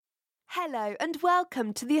Hello and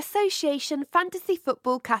welcome to the Association Fantasy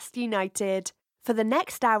Football Cast United. For the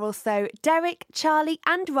next hour or so, Derek, Charlie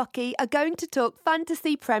and Rocky are going to talk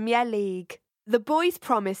Fantasy Premier League. The boys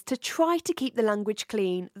promise to try to keep the language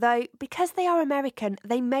clean, though because they are American,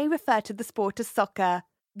 they may refer to the sport as soccer.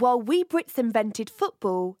 While we Brits invented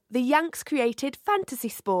football, the Yanks created fantasy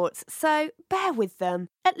sports, so bear with them.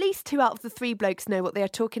 At least 2 out of the 3 blokes know what they are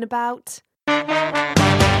talking about.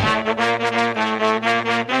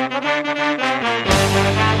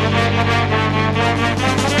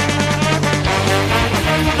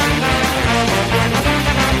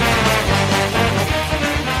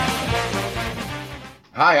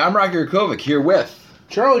 Hi, I'm Rocky Rakovic here with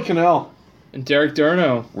Charlie Cannell and Derek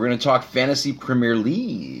Durno. We're going to talk Fantasy Premier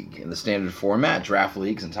League in the standard format, draft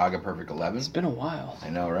leagues, and Taga Perfect 11. It's been a while. I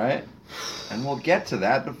know, right? And we'll get to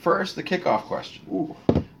that, but first, the kickoff question. Ooh.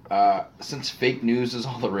 Since fake news is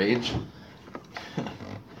all the rage,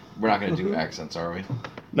 we're not going to do accents, are we?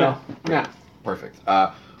 No. Yeah. Perfect.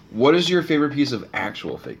 What is your favorite piece of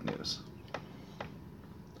actual fake news?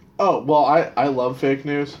 Oh, well, I love fake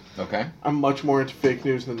news. Okay. I'm much more into fake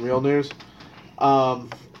news than real news.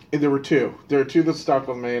 And there were 2. There were 2 that stuck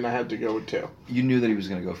with me, and I had to go with 2. You knew that he was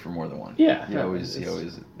going to go for more than one. Yeah. He always,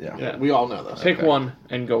 Yeah. We all know this. Pick one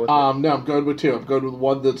and go with it. No, I'm going with 2. I'm going with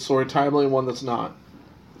one that's sort of timely and one that's not.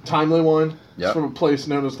 Timely one is from a place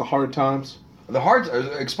known as the Hard Times.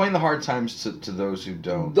 Explain the Hard Times to those who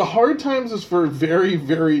don't. The Hard Times is for a very,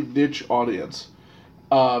 very niche audience.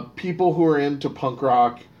 People who are into punk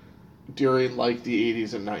rock during, like, the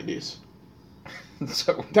 80s and 90s.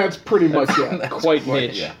 So That's pretty much it. Quite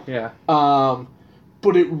niche. Yeah.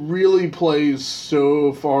 But it really plays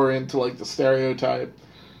so far into, like, the stereotype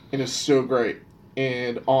and is so great.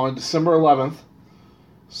 And on December 11th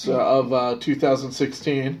of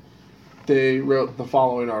 2016, they wrote the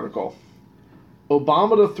following article.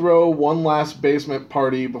 Obama to throw one last basement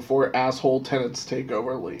party before asshole tenants take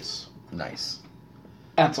over lease. Nice.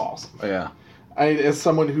 That's awesome. Oh, yeah. As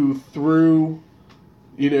someone who threw,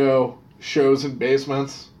 shows in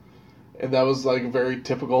basements, and that was like a very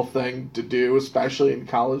typical thing to do, especially in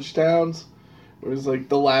college towns. It was like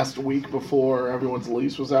the last week before everyone's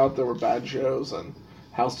lease was out, there were bad shows and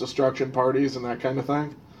house destruction parties and that kind of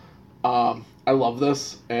thing. I love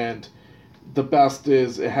this, and the best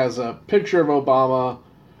is it has a picture of Obama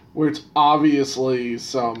where it's obviously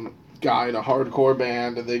some guy in a hardcore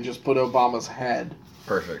band, and they just put Obama's head.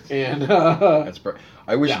 Perfect. And That's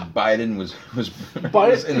I wish Biden was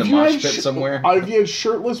in the mosh pit somewhere. If you had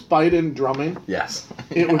shirtless Biden drumming, Yes.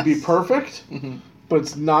 it would be perfect, but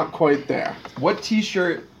it's not quite there. What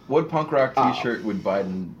punk rock t-shirt would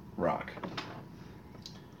Biden rock?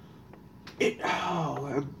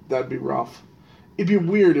 That'd be rough. It'd be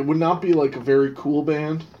weird. It would not be like a very cool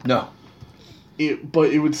band. No. But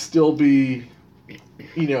it would still be,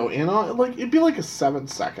 it'd be like a 7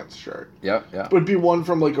 Seconds shirt. Yeah. But it'd be one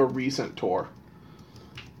from like a recent tour.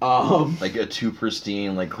 Like a too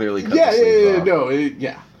pristine, like clearly cut the sleeves off.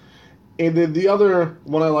 And then the other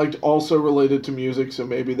one I liked, also related to music, so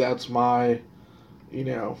maybe that's my,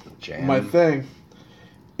 Jam. my thing,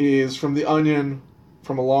 is from The Onion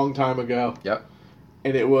from a long time ago. Yep.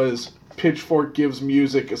 And it was Pitchfork gives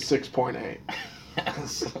music a 6.8.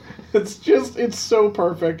 Yes. It's so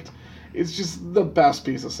perfect. It's just the best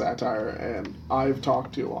piece of satire, and I've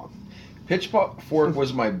talked too long. Pitchfork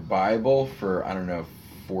was my Bible for,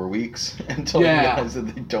 4 weeks until I realized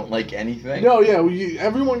that they don't like anything. No,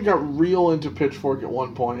 everyone got real into Pitchfork at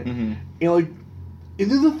one point. Mm-hmm. And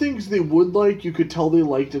then the things they would like, you could tell they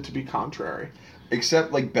liked it to be contrary.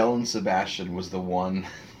 Except, Belle and Sebastian was the one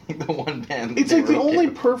band. It's like the only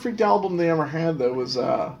perfect album they ever had, though, was,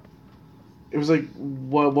 it was like,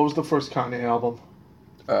 what was the first Kanye album?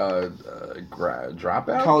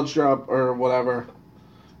 Dropout? College Drop, or whatever.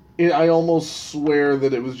 I almost swear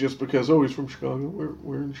that it was just because, he's from Chicago.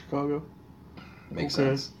 We're in Chicago. Makes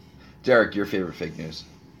sense. Derek, your favorite fake news?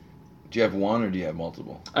 Do you have one or do you have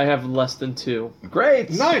multiple? I have less than 2.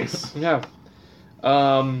 Great! Nice! Yeah.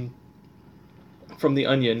 From The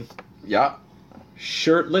Onion. Yeah.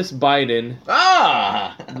 Shirtless Biden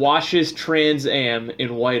washes Trans Am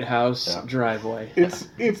in White House driveway. It's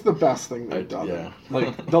the best thing they've done. Yeah.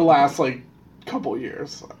 The last, couple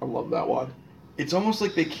years. I love that one. It's almost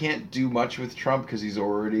like they can't do much with Trump because he's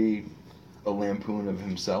already a lampoon of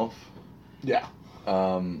himself. Yeah.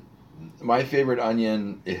 My favorite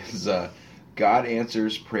Onion is God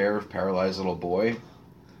answers prayer of paralyzed little boy.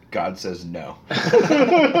 God says no.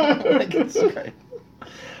 It's great.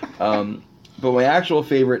 But my actual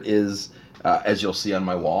favorite is, as you'll see on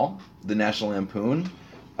my wall, the National Lampoon,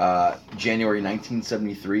 January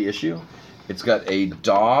 1973 issue. It's got a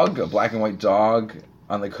dog, a black and white dog,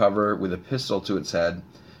 on the cover with a pistol to its head,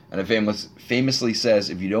 and it famously says,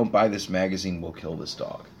 "If you don't buy this magazine, we'll kill this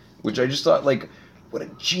dog." Which I just thought, like, what a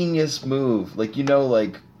genius move. Like,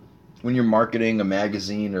 like when you're marketing a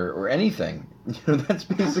magazine or anything, that's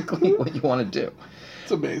basically what you want to do.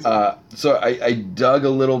 It's amazing. So I dug a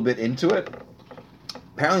little bit into it.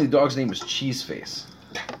 Apparently the dog's name was Cheeseface.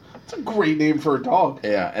 It's a great name for a dog.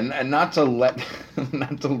 Yeah, and not to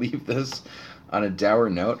leave this on a dour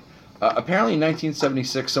note. Apparently in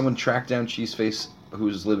 1976, someone tracked down Cheeseface, who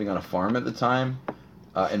was living on a farm at the time,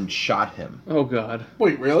 and shot him. Oh, God.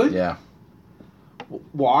 Wait, really? Yeah.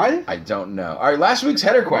 Why? I don't know. All right, last week's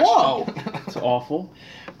header question. Whoa. It's awful.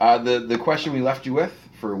 The question we left you with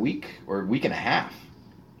for a week or a week and a half.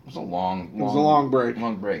 It was a long break.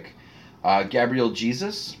 Long break. Gabriel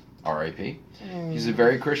Jesus, R.I.P. He's a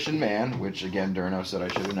very Christian man, which again Durno said I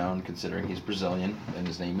should have known, considering he's Brazilian and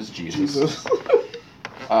his name is Jesus.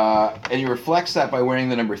 And he reflects that by wearing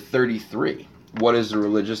the number 33. What is the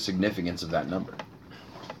religious significance of that number?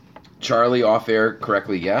 Charlie, off-air,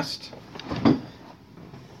 correctly guessed.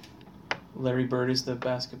 Larry Bird is the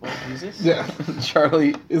basketball Jesus? Yeah.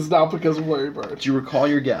 Charlie. It's not because of Larry Bird. Do you recall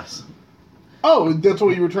your guess? Oh, that's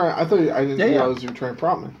what you were trying... I didn't realize you were trying to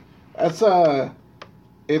prompt me. That's,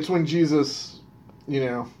 it's when Jesus,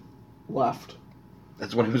 left.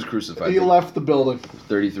 That's when he was crucified. He left the building.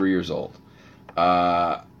 33 years old.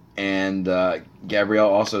 And Gabriel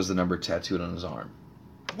also has the number tattooed on his arm.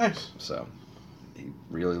 Nice. So, he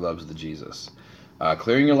really loves the Jesus.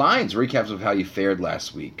 Clearing your lines. Recaps of how you fared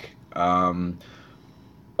last week. All in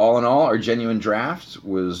all, our genuine draft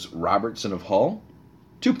was Robertson of Hull.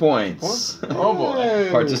 2 points. Oh, boy.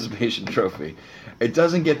 Participation trophy. It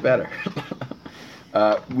doesn't get better.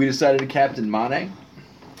 We decided to captain Mane.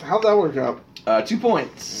 How'd that work out? 2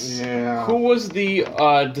 points. Yeah. Who was the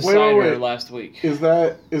decider wait. last week? Is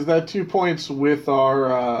that 2 points with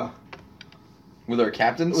our With our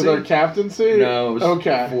captaincy? with our captaincy? No, it was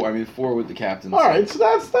okay. 4 with the captaincy. All right, so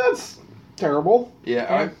that's terrible.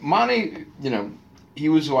 Yeah, Mane, he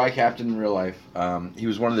was who I captained in real life. He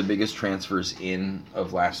was one of the biggest transfers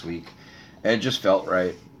of last week, and it just felt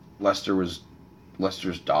right.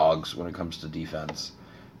 Leicester's dogs when it comes to defense.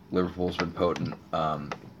 Liverpool's been potent.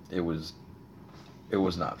 It was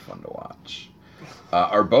not fun to watch.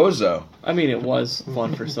 Our bozo. I mean, it was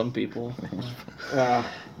fun for some people.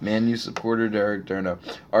 Man, you supporter Derek Durno.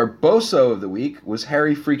 Our bozo of the week was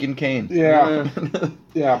Harry freaking Kane. Yeah.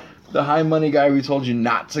 Yeah. The high money guy we told you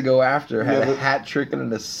not to go after had a hat trick and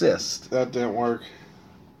an assist. That didn't work.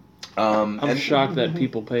 I'm shocked that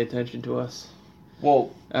people pay attention to us.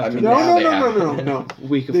 Well, No.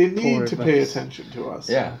 Week of They poor need to advice. pay attention to us.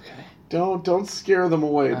 Yeah. Okay. Don't scare them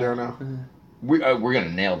away, Durno. We're going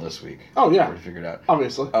to nail this week. Oh, yeah. We're to figure it out.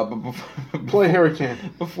 Obviously. But Play Harry Kane.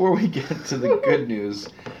 Before we get to the good news,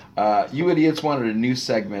 you idiots wanted a new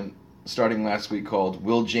segment starting last week called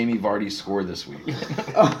Will Jamie Vardy Score This Week?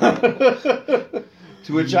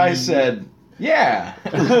 To which I said, yeah.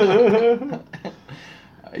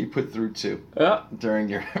 You put through 2 during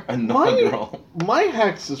your inaugural. My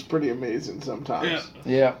hex is pretty amazing sometimes.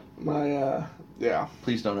 Yeah. Yeah.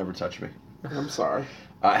 Please don't ever touch me. I'm sorry.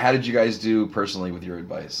 How did you guys do personally with your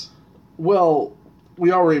advice? Well,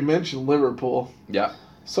 we already mentioned Liverpool. Yeah.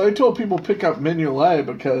 So I told people pick up Mignolet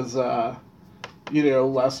because,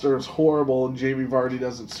 Leicester is horrible and Jamie Vardy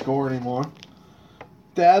doesn't score anymore.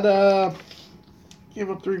 That gave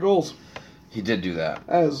up 3 goals. He did do that.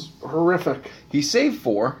 That is horrific. He saved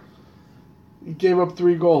 4. He gave up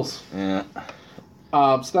 3 goals. Yeah.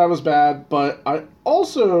 So that was bad, but I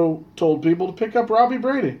also told people to pick up Robbie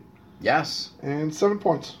Brady. Yes. And 7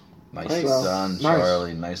 points. Nicely done, Nice.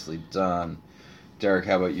 Charlie. Nicely done. Derek,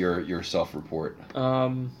 how about your self-report?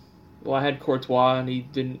 Well, I had Courtois, and he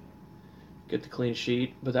didn't get the clean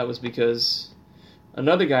sheet, but that was because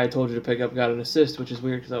another guy I told you to pick up got an assist, which is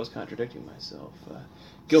weird because I was contradicting myself.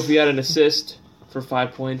 Gylfi had an assist for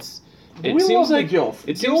 5 points. It seems like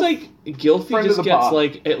Gylfi just gets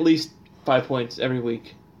like at least 5 points every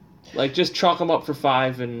week. Like just chalk him up for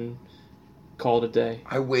 5 and call it a day.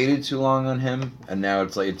 I waited too long on him, and now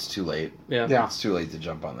it's too late. Yeah. It's too late to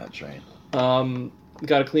jump on that train.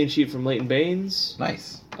 Got a clean sheet from Leighton Baines.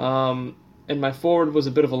 Nice. And my forward was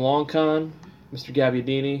a bit of a long con, Mr.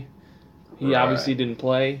 Gabbiadini. He obviously didn't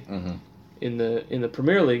play in the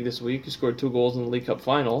Premier League this week. He scored 2 goals in the League Cup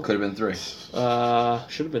final. Could have been 3.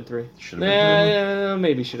 Should have been 3.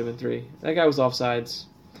 Maybe should have been 3. That guy was offsides.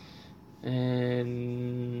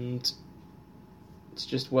 And it's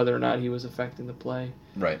just whether or not he was affecting the play.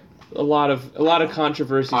 Right. A lot of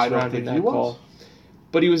controversy surrounding that call.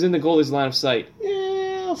 But he was in the goalie's line of sight.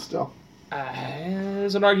 Yeah, still.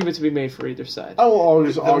 There's an argument to be made for either side. I will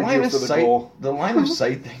always The line argue of for the sight, goal. the line of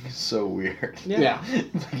sight thing is so weird. Yeah.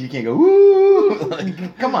 Like you can't go woo.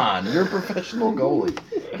 Like, come on, you're a professional goalie.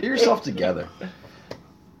 Get yourself together.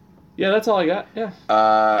 Yeah, that's all I got.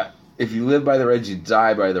 Yeah. If you live by the Reds, you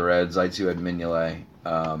die by the Reds. I too had Mignolet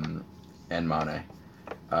and Mane.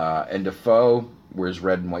 And Defoe wears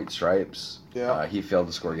red and white stripes. Yeah. He failed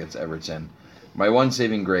to score against Everton. My one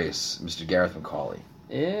saving grace, Mr. Gareth McCauley.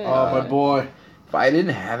 Yeah. Oh, my boy. If I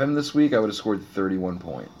didn't have him this week, I would have scored 31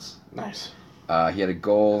 points. Nice. He had a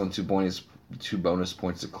goal and two bonus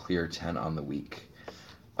points to clear 10 on the week.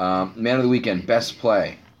 Man of the weekend, best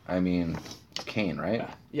play. I mean, Kane, right?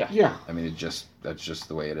 Yeah. Yeah. I mean, that's just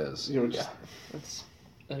the way it is. You know, just, That's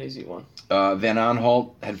an easy one. Van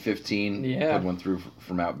Aanholt had 15. Yeah. Had one through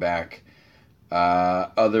from out back.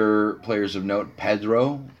 Other players of note,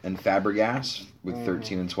 Pedro and Fabregas with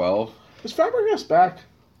 13 and 12. Is Fabregas back?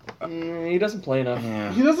 He doesn't play enough.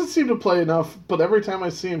 Yeah. He doesn't seem to play enough, but every time I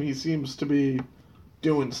see him, he seems to be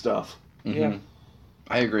doing stuff. Yeah.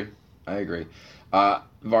 I agree.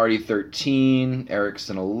 Vardy 13,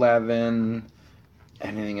 Eriksson 11.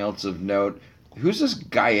 Anything else of note? Who's this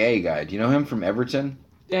Gaye guy? Do you know him from Everton?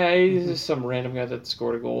 Yeah, he's just some random guy that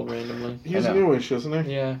scored a goal randomly. He's know. newish, isn't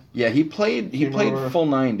he? Yeah. Yeah, he played Came over. full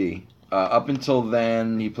 90. Up until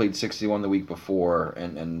then, he played 61 the week before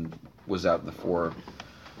and was out the four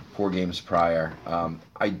games prior.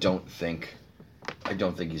 I don't think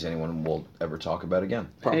he's anyone we'll ever talk about again.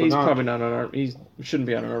 Probably He's not. probably not on our. He shouldn't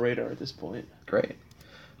be on our radar at this point. Great.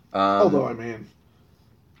 Although, I mean,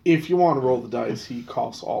 if you want to roll the dice, he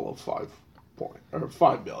costs all of $5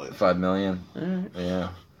 million. 5 million. All right.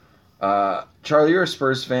 Yeah. Charlie, you're a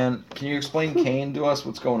Spurs fan. Can you explain Kane to us?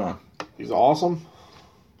 What's going on? He's awesome.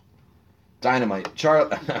 Dynamite.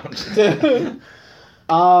 Charlie.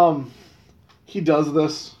 He does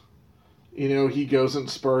this. You know, he goes in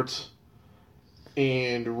spurts.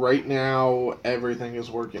 And right now, everything is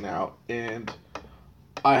working out. And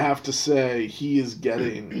I have to say, he is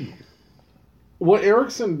getting... What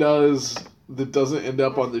Eriksson does that doesn't end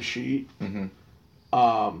up on the sheet Mhm.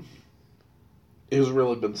 has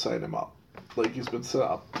really been setting him up. Like, he's been set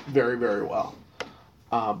up very, very well.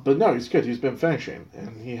 But no, he's good. He's been finishing.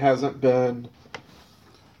 And he hasn't been...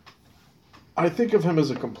 I think of him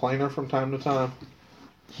as a complainer from time to time.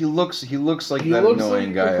 He looks like He that looks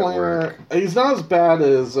annoying like a guy at complainer. work. He's not as bad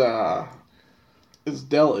as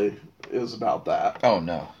Dele is about that. Oh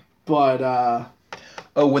no. But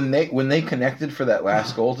Oh, when they connected for that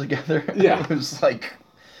last goal together, Yeah. it was like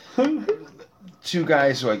two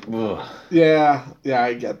guys who like, ugh. yeah,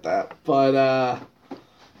 I get that. But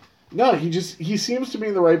no, he seems to be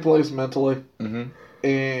in the right place mentally, Mm-hmm.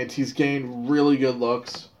 and he's gained really good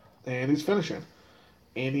looks, and he's finishing,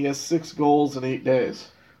 and he has 6 goals in 8 days.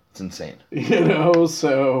 It's insane. You know,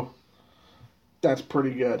 so that's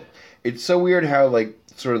pretty good. It's so weird how like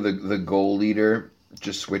sort of the goal leader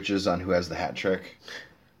just switches on who has the hat trick,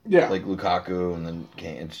 Yeah. like Lukaku and then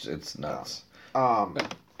Kane. It's nuts.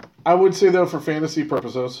 I would say though, for fantasy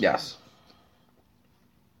purposes, Yes.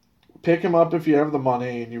 pick him up if you have the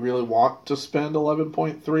money and you really want to spend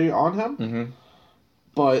 11.3 on him. Mm-hmm.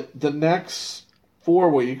 But the next 4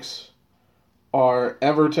 weeks are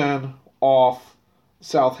Everton off,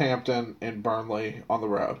 Southampton, and Burnley on the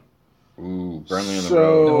road. Ooh, Burnley on the So-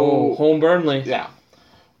 road. Oh, home Burnley. Yeah.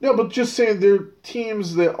 No, but just saying they're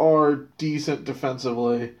teams that are decent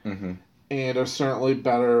defensively Mm-hmm. and are certainly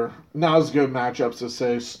better, not as good matchups as,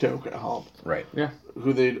 say, Stoke at home, Right.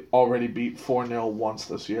 who they'd already beat 4-0 once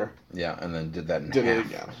this year. Yeah, and then did that in Did it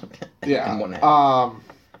half. again. In Yeah. 1.5.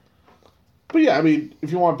 But yeah, I mean,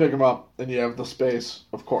 if you want to pick him up and you have the space,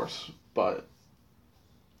 of course. But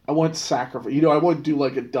I wouldn't sacrifice. You know, I wouldn't do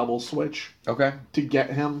like a double switch Okay. to get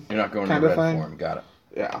him. You're not going to Kinda red thing. for him. Got it.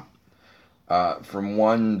 Yeah. From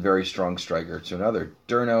one very strong striker to another.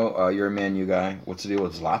 Durno, you're a Man U guy. What's the deal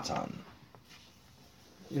with Zlatan?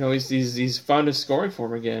 You know, he's found his scoring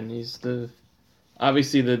form again. He's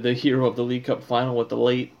obviously the hero of the League Cup final with the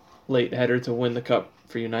late header to win the cup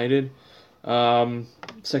for United.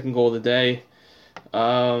 Second goal of the day.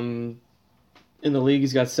 In the league,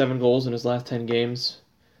 he's got 7 goals in his last 10 games.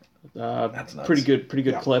 That's nuts. Pretty good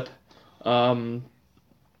Yeah. clip.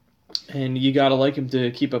 And you gotta like him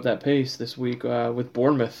to keep up that pace this week with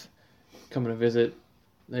Bournemouth coming to visit.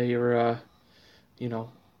 They are,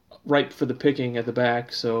 ripe for the picking at the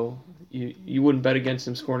back, so you wouldn't bet against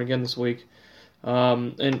him scoring again this week.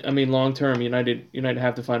 And I mean, long term, United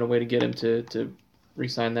have to find a way to get him to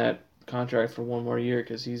re-sign that contract for one more year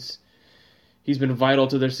because he's been vital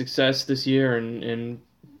to their success this year, and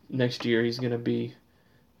next year he's going to be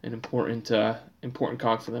an important important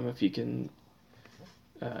cog for them if he can.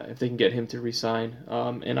 If they can get him to resign,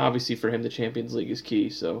 and obviously for him the Champions League is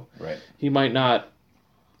key. So Right. he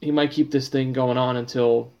might keep this thing going on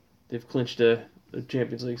until they've clinched the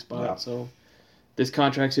Champions League spot. Yeah. So this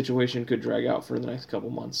contract situation could drag out for the next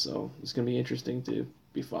couple months. So it's going to be interesting to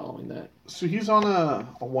be following that. So he's on a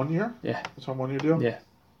 1 year? Yeah. It's on 1 year deal? Yeah.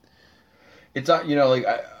 It's not, you know, like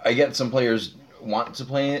I get some players want to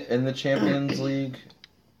play in the Champions League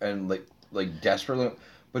and like desperately,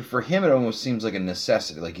 but for him it almost seems like a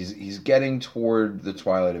necessity. Like he's getting toward the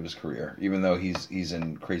twilight of his career, even though he's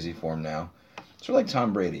in crazy form now. Sort of like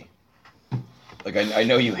Tom Brady. Like I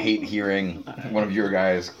know you hate hearing one of your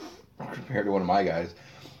guys compared to one of my guys,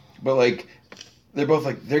 but like they're both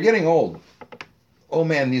like they're getting old. Oh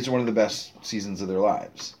man, these are one of the best seasons of their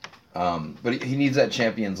lives. But he needs that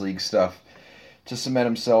Champions League stuff to cement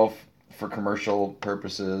himself for commercial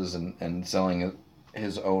purposes and selling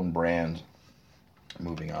his own brand.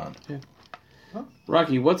 Moving on. Yeah.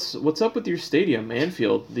 Rocky, what's up with your stadium,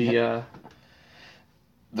 Anfield? The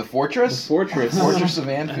Fortress? The Fortress. Fortress of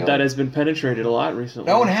Anfield. That has been penetrated a lot recently.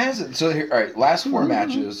 No one has it. So here, all right, last 4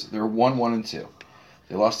 matches, they're 1-1-2.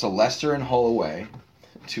 They lost to Leicester and Hull away,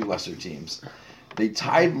 2 lesser teams. They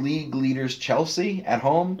tied league leaders Chelsea at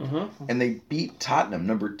home, and they beat Tottenham,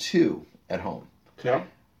 number 2, at home. Yeah.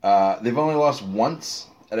 They've only lost once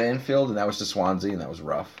at Anfield, and that was to Swansea, and that was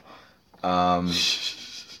rough.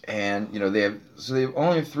 And you know they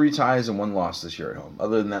only have 3 ties and 1 loss this year at home.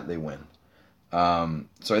 Other than that, they win.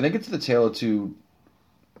 So I think it's the tale of two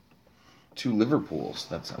Liverpools.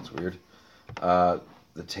 That sounds weird. The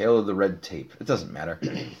tale of the red tape. It doesn't matter.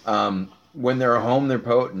 When they're at home, they're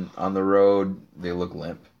potent. On the road, they look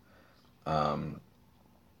limp. And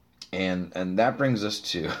that brings us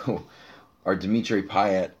to our Dimitri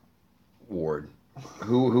Payet ward.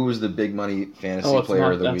 Who was the big money fantasy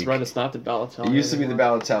player of the week? That's right. It's not the Balotelli. It used to be the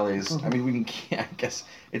Balotellis. I mean, I guess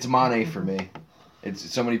it's Mane for me. It's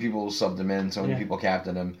so many people subbed him in. So many people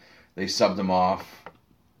captained him. They subbed him off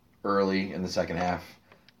early in the second half.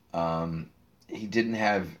 He didn't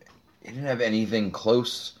have anything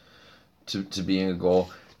close to being a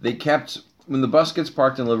goal. They kept when the bus gets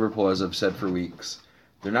parked in Liverpool, as I've said for weeks.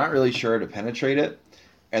 They're not really sure to penetrate it,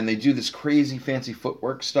 and they do this crazy fancy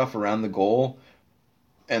footwork stuff around the goal.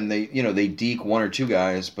 And they deke 1 or 2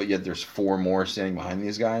 guys, but yet there's 4 more standing behind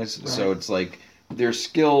these guys. Right. So it's like their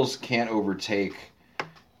skills can't overtake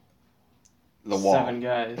the wall. 7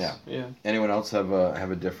 guys. Yeah. Anyone else have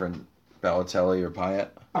a different Balotelli or Payet?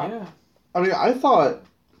 Yeah. I mean, I thought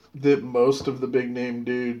that most of the big name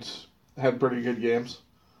dudes had pretty good games.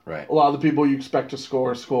 Right. A lot of the people you expect to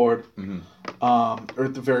score scored, or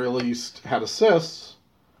at the very least had assists.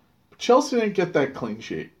 But Chelsea didn't get that clean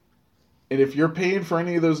sheet. And if you're paying for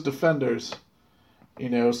any of those defenders,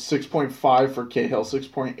 6.5 for Cahill,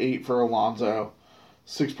 6.8 for Alonso,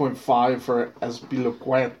 6.5 for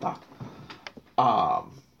Azpilicueta,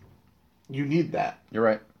 you need that.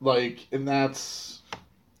 You're right. And that's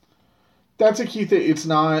a key thing. It's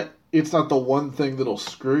not the one thing that'll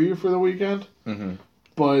screw you for the weekend,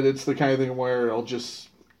 but it's the kind of thing where it'll just,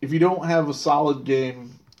 if you don't have a solid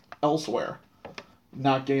game elsewhere,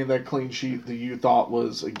 not getting that clean sheet that you thought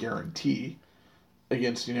was a guarantee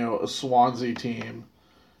against, a Swansea team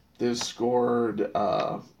that scored,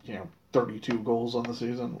 32 goals on the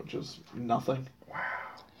season, which is nothing. Wow.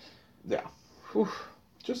 Yeah. Whew.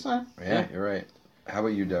 Just saying. Yeah, you're right. How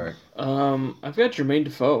about you, Derek? I've got Jermaine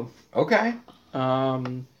Defoe. Okay.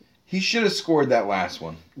 He should have scored that last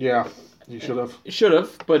one. Yeah, you should have. Should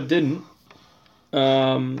have, but didn't.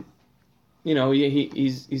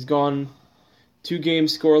 He's gone 2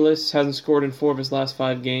 games scoreless, hasn't scored in 4 of his last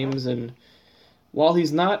 5 games, and while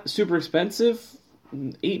he's not super expensive,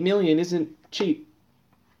 $8 million isn't cheap,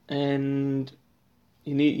 and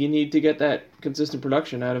you need to get that consistent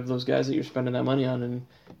production out of those guys that you're spending that money on, and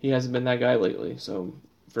he hasn't been that guy lately. So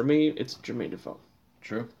for me, it's Jermaine Defoe.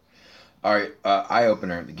 True. All right, eye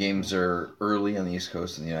opener. The games are early on the East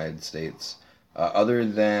Coast in the United States. Other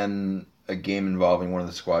than a game involving one of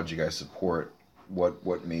the squads you guys support,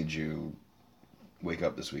 what made you wake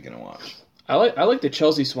up this weekend and watch? I like the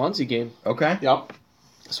Chelsea-Swansea game. Okay. Yep.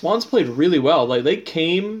 Swans played really well. Like they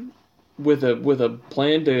came with a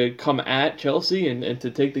plan to come at Chelsea and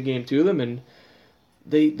to take the game to them, and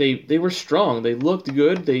they were strong. They looked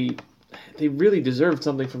good. They really deserved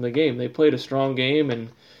something from the game. They played a strong game,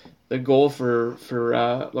 and the goal for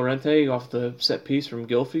Llorente off the set piece from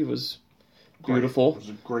Gylfi was beautiful. It was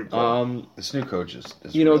a great goal. This new coach is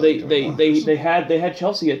really really they had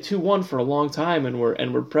Chelsea at 2-1 for a long time and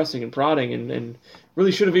were pressing and prodding and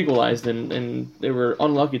really should have equalized and they were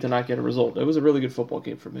unlucky to not get a result. It was a really good football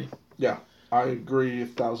game for me. Yeah. I agree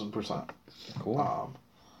 1,000%. Cool.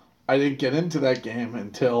 I didn't get into that game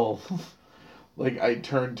until, like, I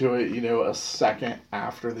turned to it, a second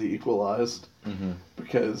after they equalized. Mm-hmm.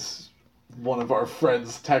 Because one of our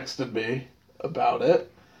friends texted me about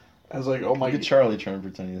it. I was like, oh my Look at Charlie trying to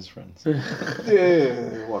pretend he's friends.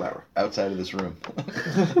 yeah, whatever. Outside of this room.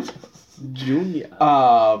 Junior.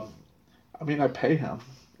 I mean, I pay him,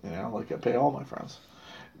 like I pay all my friends.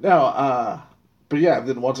 No, but yeah,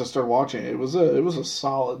 then once I started watching it, it was a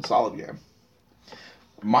solid game.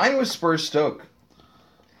 Mine was Spurs Stoke.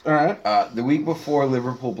 All right. The week before,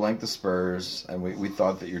 Liverpool blanked the Spurs, and we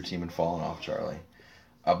thought that your team had fallen off, Charlie.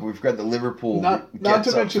 But we've got the Liverpool. Not gets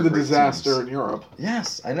to up mention for the great disaster teams. in Europe.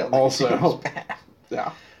 Yes, I know. Also, It was bad.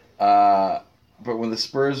 yeah. But when the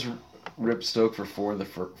Spurs ripped Stoke for 4 in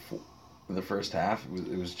the first half,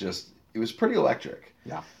 it was pretty electric.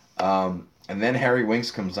 Yeah. And then Harry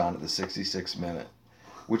Winks comes on at the 66th minute,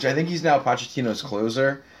 which I think he's now Pochettino's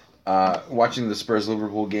closer. Watching the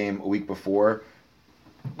Spurs-Liverpool game a week before,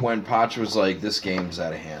 when Poch was like, this game's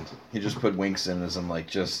out of hand. He just put Winks in as I'm like,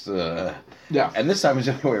 just... Yeah. And this time it was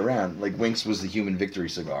the other way around. Like, Winks was the human victory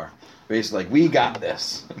cigar. Basically, like, we got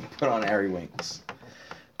this. Put on Harry Winks.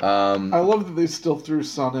 I love that they still threw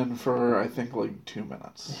Son in for, I think, like 2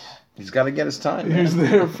 minutes. He's got to get his time, He was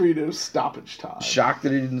man. there for stoppage time. Shocked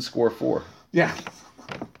that he didn't score 4. Yeah.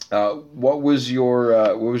 What was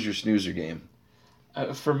your snoozer game?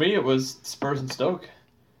 For me, it was Spurs and Stoke.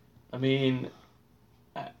 I mean,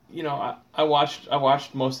 I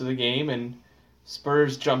watched most of the game, and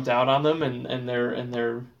Spurs jumped out on them, and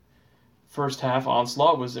their first half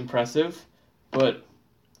onslaught was impressive, but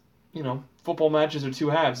football matches are 2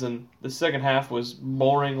 halves, and the second half was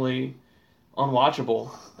boringly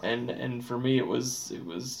unwatchable, and for me it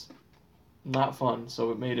was not fun,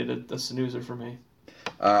 so it made it a snoozer for me.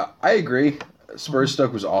 I agree. Spurs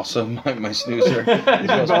Stoke was also my snoozer. As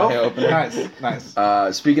well as my opener.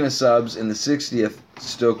 Nice. Speaking of subs, in the 60th,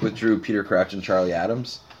 Stoke withdrew Peter Crouch and Charlie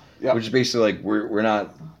Adams, Yep. which is basically like we're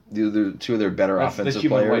not the 2 of their better That's the offensive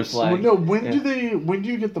human white players. flag. Well, no, when do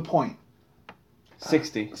you get the point?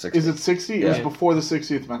 60. 60. Is it 60? It was Yeah. before the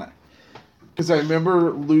 60th minute. Because I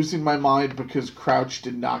remember losing my mind because Crouch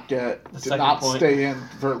did not second point. stay in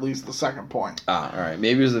for at least the second point. All right.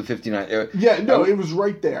 Maybe it was the 59. Yeah, no, it was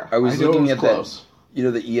right there. I was know looking it at close. that. You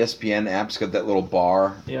know, the ESPN app's got that little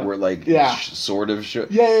bar Yeah. where, like, Yeah. sort of show.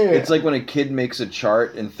 Yeah. It's like when a kid makes a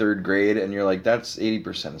chart in 3rd grade, and you're like, "That's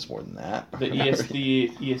 80%. It's more than that." The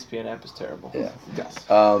ESPN app is terrible. Yeah. Yes.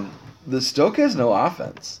 The Stoke has no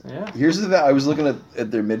offense. Yeah. Here's the thing. I was looking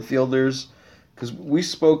at their midfielders because we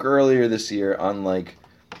spoke earlier this year on like.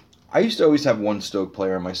 I used to always have one Stoke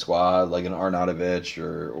player in my squad, like an Arnautovic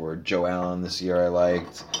or Joe Allen. This year I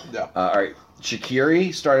liked. Yeah. All right.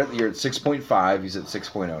 Shaqiri started the year at 6.5. He's at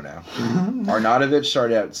 6.0 now. Arnautovic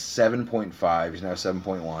started at 7.5. He's now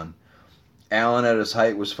 7.1. Allen at his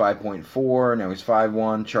height was 5.4. Now he's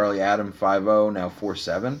 5.1. Charlie Adam 5.0. Now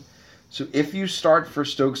 4.7. So if you start for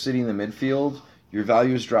Stoke City in the midfield, your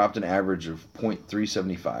value has dropped an average of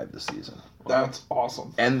 0.375 this season. That's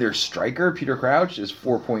awesome. And their striker, Peter Crouch, is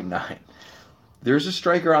 4.9. There's a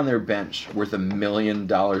striker on their bench worth $1 million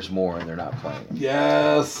more, and they're not playing.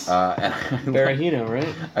 Yes. And Berahino,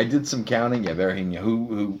 right? I did some counting. Yeah, Berahino,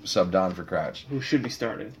 who subbed on for Crouch. Who should be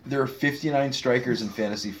starting. There are 59 strikers in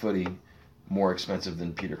fantasy footy more expensive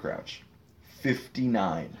than Peter Crouch.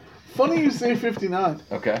 59. Funny you say 59.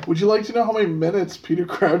 Okay. Would you like to know how many minutes Peter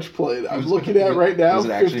Crouch played? I'm looking at it right now. Was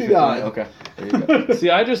it actually 59. Okay. There you go. See,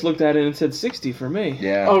 I just looked at it and it said 60 for me.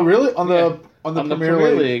 Yeah. Oh, really? On the On the Premier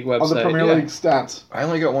Premier League League on the website, Premier yeah. League stats. I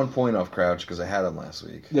only got 1 point off Crouch because I had him last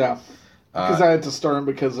week. Yeah. Because I had to start him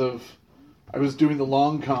because of I was doing the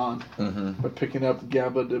long con by picking up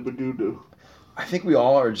Gabba Dibba I think we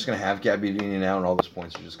all are just going to have Gabbiadini now, and all those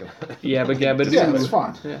points are just going to... Yeah, but Gabba Yeah, that's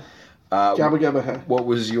fine. Yeah. Gabba Gabba Hey. What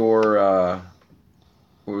was your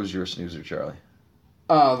snoozer, Charlie?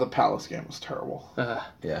 The Palace game was terrible.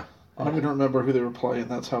 Yeah. I don't even remember who they were playing.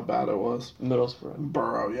 That's how bad it was. Middlesbrough.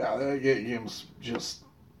 Borough, yeah. That game was just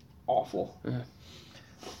awful.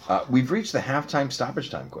 We've reached the halftime stoppage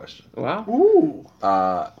time question. Wow. Ooh.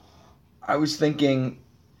 I was thinking,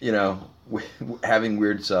 having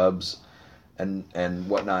weird subs and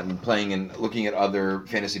whatnot, and playing and looking at other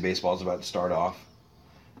fantasy baseballs about to start off.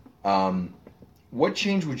 What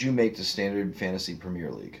change would you make to standard fantasy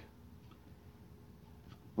Premier League?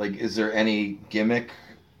 Like, is there any gimmick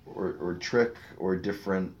or trick or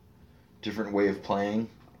different way of playing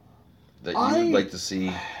that you would like to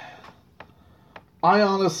see? I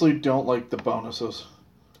honestly don't like the bonuses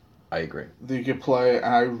I agree. that you could play.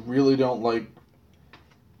 I really don't like...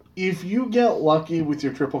 If you get lucky with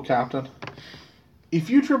your triple captain, if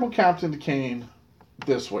you triple captained Kane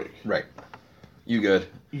this week, Right. You good.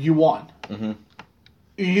 you won. Mm-hmm.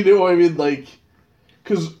 You know what I mean? Like,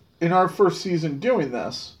 because in our first season doing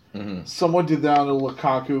this, Mm-hmm. someone did that on a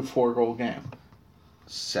Lukaku 4-goal game.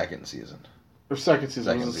 Second season. Or second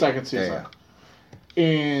season. It was the second season. Yeah.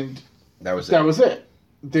 And That was it. that was it.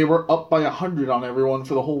 They were up by 100 on everyone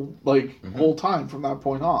for the whole whole time from that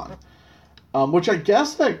point on. Which I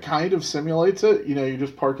guess that kind of simulates it. You know, you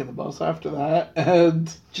just park in the bus after that,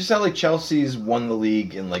 and Just how like Chelsea's won the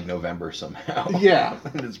league in like November somehow. yeah,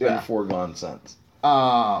 And it's been Yeah. foregone since.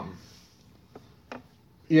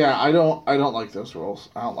 yeah. I don't like those rules.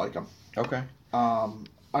 I don't like them. Okay.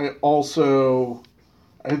 I also,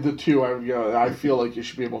 the two I would go. I feel like you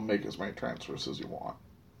should be able to make as many transfers as you want,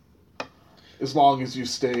 as long as you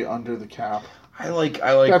stay under the cap. I like.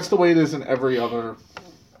 That's the way it is in every other.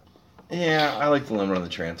 Yeah, I like the limit on the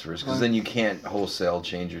transfers because then you can't wholesale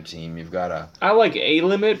change your team. You've got to. I like a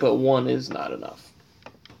limit, but 1 is not enough.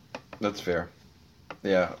 That's fair.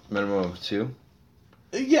 Yeah, minimum of 2.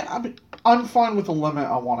 Yeah, I mean, I'm fine with the limit.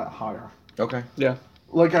 I want it higher. Okay. Yeah.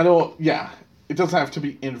 Like, I don't... Yeah, it doesn't have to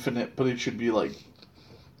be infinite, but it should be, like,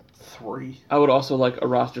 3. I would also like a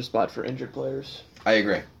roster spot for injured players. I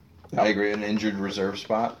agree. Yep. I agree. An injured reserve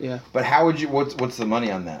spot. Yeah. But how would you? What's the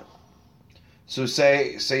money on that? So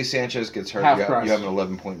say Sanchez gets hurt. Half You price. have an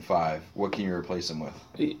 11.5. What can you replace him with?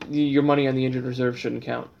 Your money on the injured reserve shouldn't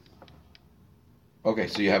count. Okay,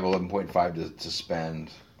 so you have 11.5 to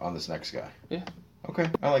spend on this next guy. Yeah. Okay,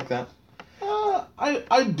 I like that.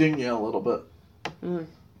 I'd ding you a little bit. Mm.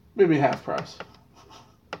 Maybe half price.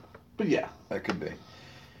 But yeah, That could be.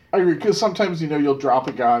 I agree, because sometimes, you know, you'll drop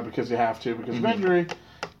a guy because you have to, because of injury,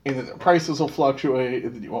 and then the prices will fluctuate,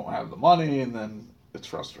 and then you won't have the money, and then it's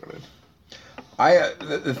frustrating.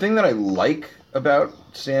 The thing that I like about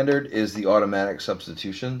standard is the automatic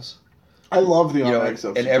substitutions. I love the You know, automatic in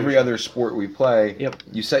substitution. every other sport we play, Yep.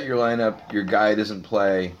 you set your lineup, your guy doesn't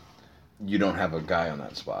play, you don't have a guy on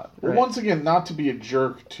that spot. Well, Right. once again, not to be a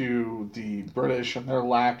jerk to the British and their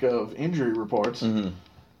lack of injury reports, Mm-hmm.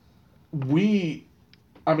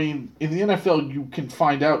 I mean, in the NFL, you can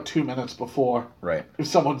find out 2 minutes before Right. if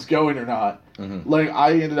someone's going or not. Mhm. Like,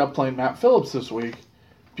 I ended up playing Matt Phillips this week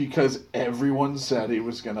because everyone said he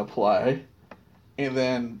was going to play, and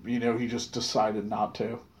then, you know, he just decided not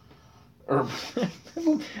to. Or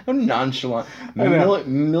How nonchalant. I know. $1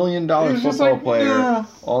 million He was just football like, player. nah.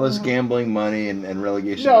 All this gambling money and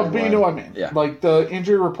relegation. no, money but you know what I mean. Yeah. Like, the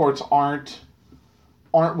injury reports aren't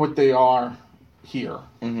what they are here.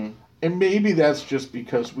 Mm-hmm. And maybe that's just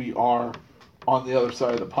because we are on the other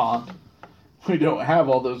side of the pond. We don't have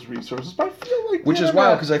all those resources, but I feel like Which is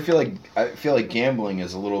wild because I feel like gambling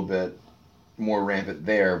is a little bit more rampant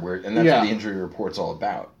there, and that's Yeah. what the injury report's all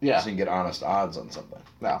about. Yeah. So you can get honest odds on something.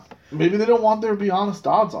 no, maybe they don't want there to be honest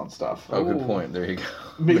odds on stuff. Oh, good Ooh. point. There you go.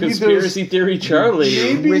 Maybe Conspiracy theory, Charlie.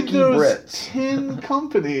 Maybe Ricky those Brits. 10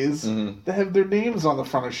 companies Mhm. that have their names on the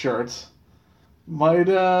front of shirts might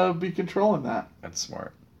be controlling that. That's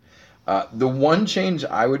smart. The one change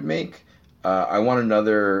I would make, I want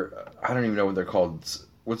another. I don't even know what they're called.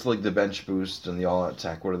 What's like the bench boost and the all out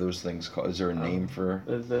attack? What are those things called? Is there a name for?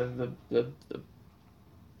 The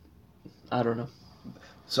I don't know.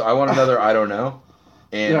 So I want another. I don't know.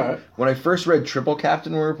 And Yeah. when I first read triple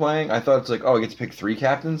captain when we were playing, I thought it's like, oh, I get to pick 3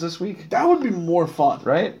 captains this week, That would be more fun.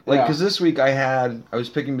 right? Like, Yeah. because this week I was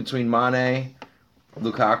picking between Mane,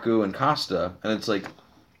 Lukaku, and Costa, and it's like,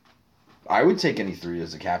 I would take any 3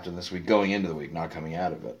 as a captain this week, going into the week, not coming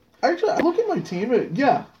out of it. Actually, I look at my team.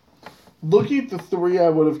 Yeah. Looking at the 3 I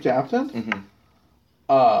would have captained, Mhm.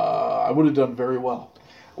 I would have done very well.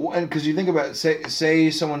 Well, and because you think about say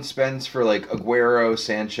someone spends for like Aguero,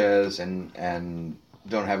 Sanchez, and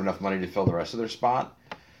don't have enough money to fill the rest of their spot,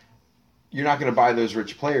 you're not going to buy those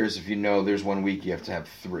rich players if you know there's 1 week you have to have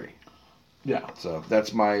 3. Yeah. So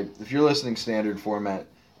that's if you're listening standard format,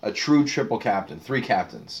 a true triple captain, 3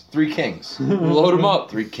 captains, 3 kings, Load them up.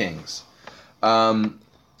 3 kings.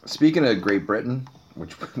 Speaking of Great Britain,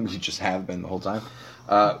 which we just have been the whole time,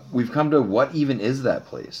 we've come to what even is that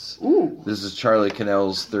place? Ooh. This is Charlie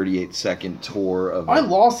Cannell's 38-second tour of I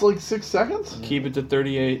lost like 6 seconds? Keep it to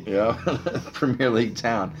 38. yeah, Premier League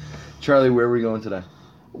town. Charlie, where are we going today?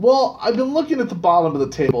 Well, I've been looking at the bottom of the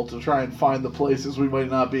table to try and find the places we might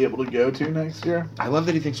not be able to go to next year. I love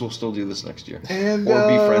that he thinks we'll still do this next year. And, Or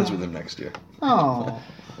be friends with him next year. Oh.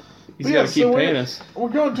 He's But got yeah, to keep so paying us. We're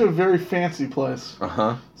going to a very fancy place.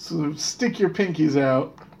 Uh-huh. So stick your pinkies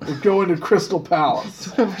out. We're going to Crystal Palace.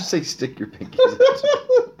 Don't ever say stick your pinkies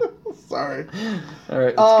out. Sorry. All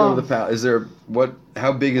right, let's go to the palace. Is there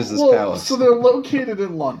how big is this palace? So they're located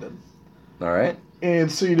in London. All right.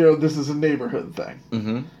 And so, this is a neighborhood thing.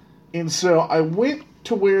 Mm-hmm. And so I went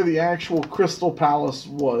to where the actual Crystal Palace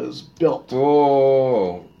was built.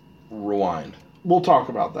 Oh, rewind. We'll talk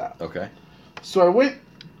about that. Okay. So I went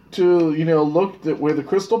to, looked at where the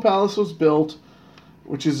Crystal Palace was built,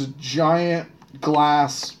 which is a giant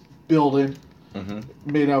glass building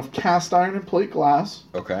made out of cast iron and plate glass.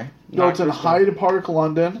 Okay. Built in Hyde Park,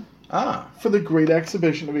 London. Ah. For the Great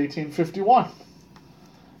Exhibition of 1851.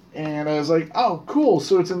 And I was like, oh, cool,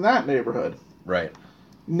 so it's in that neighborhood. Right.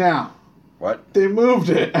 Now, What? they moved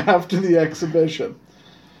it after the exhibition.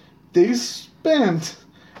 They spent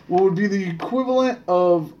what would be the equivalent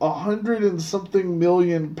of 100 and something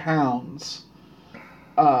million pounds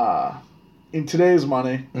in today's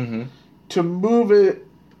money to move it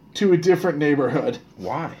to a different neighborhood.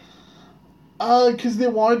 Why? Because they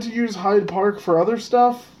wanted to use Hyde Park for other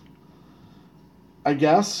stuff, I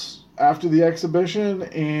guess, after the exhibition,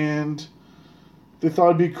 and they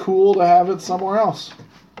thought it'd be cool to have it somewhere else.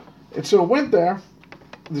 And so it went there,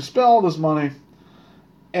 they spent all this money,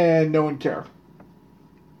 and no one cared.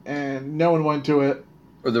 And no one went to it.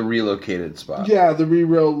 Or the relocated spot? Yeah, the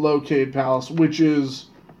relocated palace, which is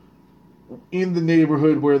in the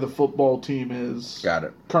neighborhood where the football team is Got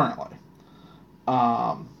it. currently.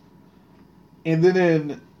 And then in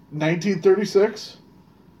 1936,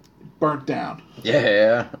 it burnt down.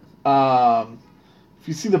 Yeah. If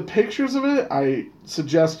you see the pictures of it, I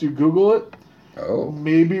suggest you Google it. Oh.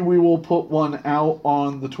 Maybe we will put one out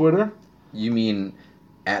on the Twitter. You mean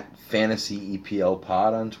at Fantasy EPL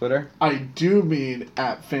Pod on Twitter? I do mean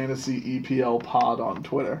at Fantasy EPL Pod on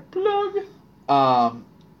Twitter. Plug.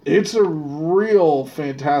 It's a real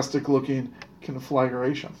fantastic looking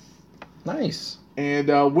conflagration. Nice.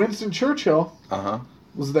 And Winston Churchill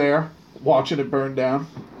was there watching it burn down.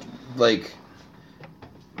 Like,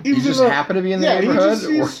 He you was just in the- happened to be in the yeah, neighborhood?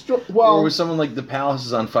 He just, well, or was someone like, the palace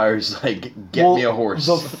is on fire, he's like, get me a horse.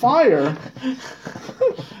 The fire,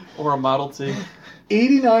 Or a Model T.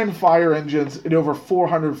 89 fire engines and over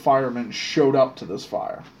 400 firemen showed up to this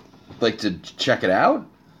fire. Like, to check it out?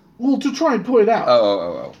 Well, to try and put it out.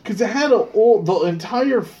 Oh. Because it had the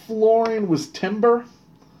entire flooring was timber,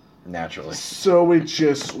 Naturally. so it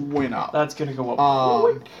just went up. That's gonna go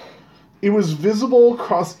up. It was visible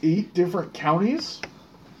across 8 different counties,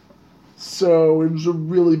 so it was a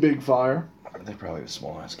really big fire. They probably have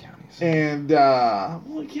small-ass counties. And,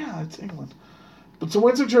 well, yeah, it's England. But so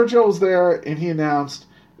Winston Churchill was there, and he announced,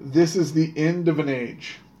 this is the end of an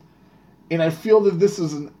age. And I feel that this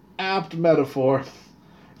is an apt metaphor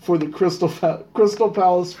for the Crystal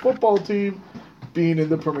Palace football team being in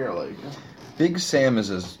the Premier League. Big Sam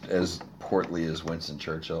is as portly as Winston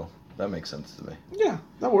Churchill. That makes sense to me. Yeah,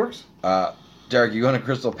 that works. Derek, you going to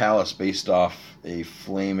Crystal Palace based off a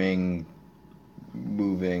flaming,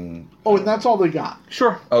 moving... Oh, and that's all they got.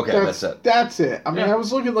 Sure. Okay, that's it. That's it. I mean, Yeah. I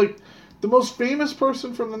was looking like the most famous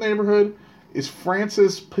person from the neighborhood is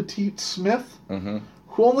Francis Petit Smith, who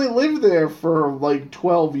only lived there for like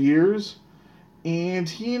 12 years, and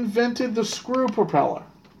he invented the screw propeller.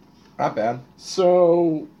 Not bad.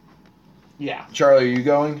 So, yeah. Charlie, are you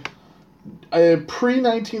going?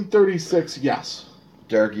 Pre-1936, yes.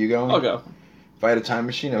 Derek, you going? I'll go. If I had a time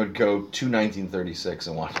machine, I would go to 1936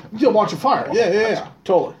 and watch it. Yeah, watch a fire. Yeah.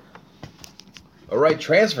 Totally. All right,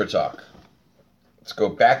 transfer talk. Let's go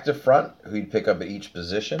back to front, who you'd pick up at each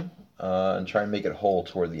position, and try and make it whole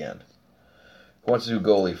toward the end. Who wants to do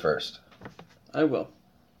goalie first? I will.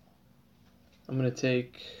 I'm gonna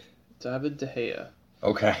take David De Gea.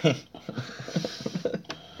 Okay.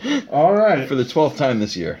 All right. For the 12th time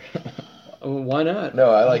this year. Why not? No,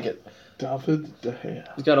 I like it. David De Gea.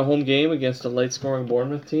 He's got a home game against a light-scoring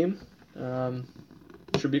Bournemouth team.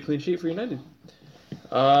 Should be a clean sheet for United.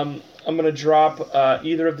 I'm going to drop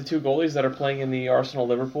either of the two goalies that are playing in the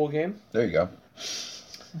Arsenal-Liverpool game. There you go.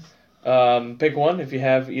 Pick one. If you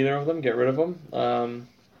have either of them, get rid of them.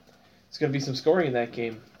 It's going to be some scoring in that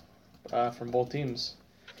game from both teams.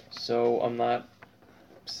 So I'm not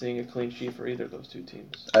seeing a clean sheet for either of those two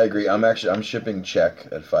teams. I agree. I'm shipping Czech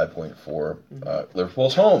at 5.4.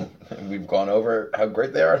 Liverpool's home. We've gone over how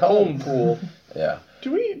great they are at home. Home pool. Yeah.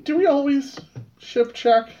 Do we always ship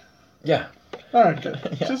Czech? Yeah. All right, good.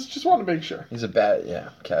 Yeah. Just want to make sure. He's a bad,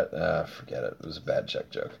 forget it. It was a bad Czech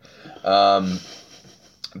joke.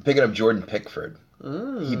 Picking up Jordan Pickford.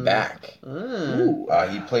 He back. Ooh.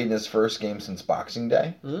 He played in his first game since Boxing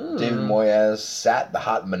Day. David Moyes sat the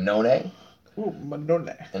hot Manone Ooh,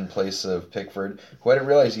 Manone. in place of Pickford, who I didn't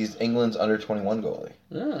realize he's England's under-21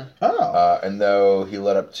 goalie. Oh. And though he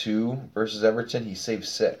let up 2 versus Everton, he saved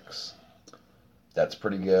 6. That's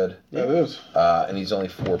pretty good. That is. And he's only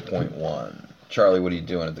 4.1. Charlie, what are you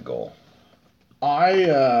doing at the goal?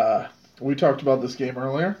 We talked about this game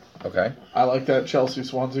earlier. Okay. I like that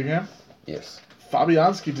Chelsea-Swansea game. Yes.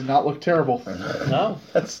 Fabianski did not look terrible. No.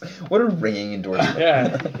 That's what a ringing endorsement.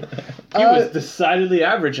 Yeah. He was decidedly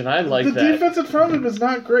average, and I like the that. defense in front of him is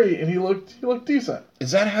not great, and he looked decent.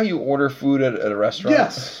 Is that how you order food at a restaurant?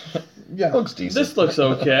 Yes. Yeah. Looks decent. This looks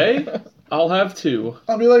okay. I'll have 2.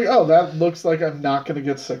 I'll be like, oh, that looks like I'm not going to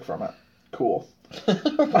get sick from it. Cool.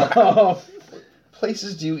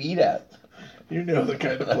 Places do you eat at? You know the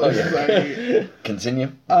kind of places I eat.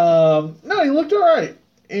 Continue. No, he looked all right.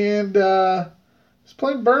 And he's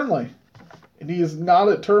playing Burnley. And he is not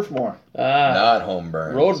at Turfmoor. Not home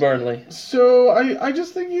burn. Road Burnley. So I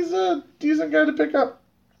just think he's a decent guy to pick up.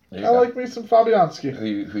 I like me some Fabianski.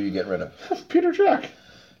 Who you getting rid of? Peter Cech.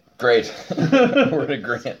 Great. We're in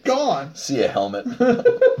agreement. Gone. See a helmet.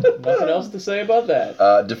 Nothing else to say about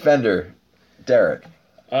that. Defender, Derek.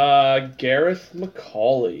 Gareth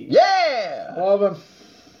McCauley. Yeah! Love him.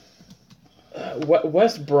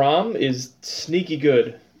 West Brom is sneaky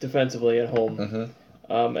good defensively at home.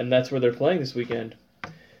 Mm-hmm. And that's where they're playing this weekend.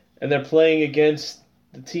 And they're playing against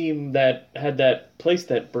the team that had that place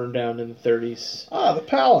that burned down in the 30s. The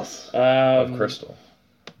Palace. Of Crystal.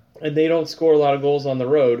 And they don't score a lot of goals on the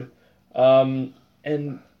road. And,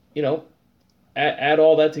 you know, add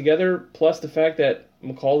all that together, plus the fact that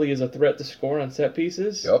McCauley is a threat to score on set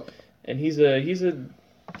pieces. Yep. And he's a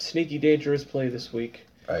sneaky, dangerous play this week.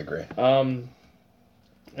 I agree. And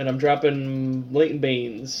I'm dropping Leighton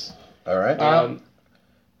Baines. All right. I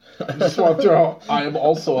just want to throw, I am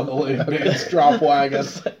also on the Leighton Baines drop wagon.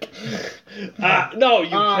 No, you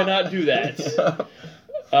cannot do that.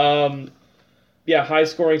 Yeah,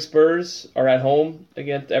 high-scoring Spurs are at home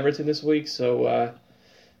against Everton this week, so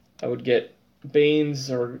I would get Baines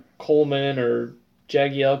or Coleman or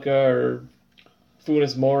Jagielka or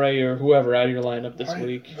Funes Mori or whoever out of your lineup this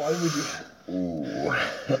week. Why would you... Ooh.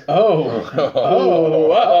 Oh.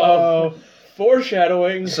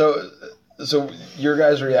 Foreshadowing. So your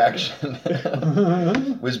guys' reaction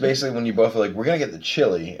was basically when you both were like, we're going to get the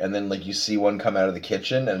chili, and then like you see one come out of the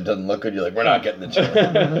kitchen and it doesn't look good, you're like, we're not getting the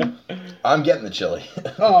chili. I'm getting the chili.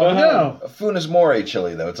 Oh, no. Funes Mori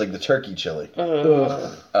chili, though. It's like the turkey chili.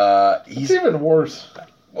 It's even worse.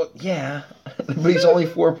 Well, yeah, but he's only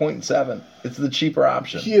 4.7. It's the cheaper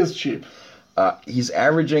option. He is cheap. He's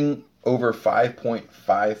averaging over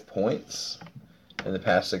 5.5 points in the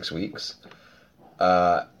past 6 weeks.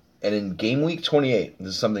 And in game week 28, this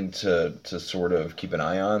is something to sort of keep an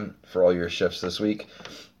eye on for all your shifts this week.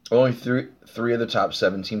 Only three of the top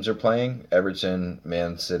 7 teams are playing. Everton,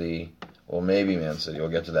 Man City, well, maybe Man City. We'll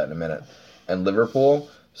get to that in a minute. And Liverpool.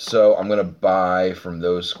 So I'm going to buy from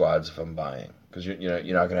those squads if I'm buying. Because you're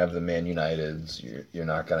not going to have the Man Uniteds. You're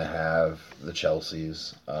not going to have the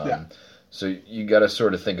Chelseas. So you got to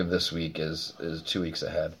sort of think of this week as 2 weeks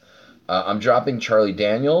ahead. I'm dropping Charlie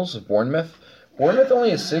Daniels of Bournemouth. Bournemouth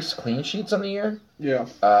only has 6 clean sheets on the year. Yeah.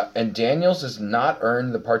 And Daniels has not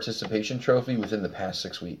earned the participation trophy within the past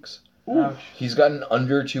 6 weeks. Ooh. He's gotten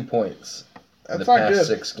under 2 points in the not past good.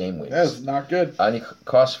 6 game weeks. That is not good. And he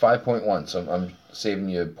costs 5.1, so I'm saving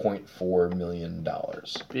you $0.4 million.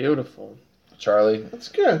 Beautiful. Charlie, That's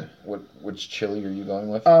good. which chili are you going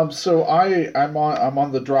with? So I'm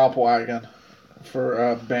on the drop wagon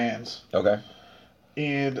for bands, Okay.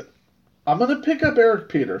 and I'm gonna pick up Eric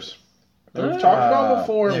Peters. We've talked about him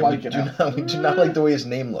before, Yeah, liking him. we do not like the way his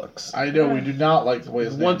name looks. I know we do not like the way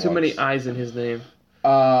his name One too many looks. I's in his name.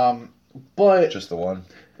 But Just the one.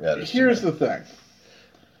 Yeah, here's the thing.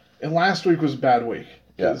 And last week was a bad week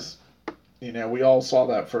because we all saw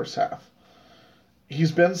that first half.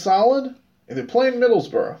 He's been solid, and they're playing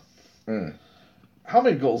Middlesbrough. How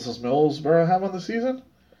many goals does Middlesbrough have on the season?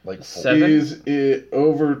 like 7? Is it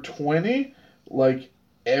over 20? Like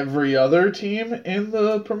every other team in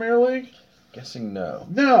the Premier League? Guessing no.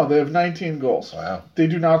 No, they have 19 goals. Wow. They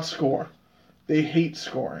do not score. They hate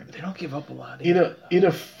scoring. They don't give up a lot. It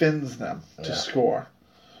offends them to score.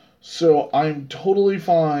 So I'm totally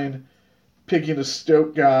fine picking a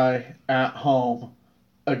Stoke guy at home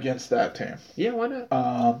against that team. Yeah, why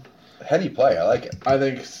not? Heady play. I like it. I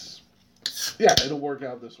think, it'll work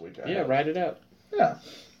out this week. Ride it out. Yeah.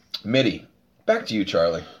 Midi. Back to you,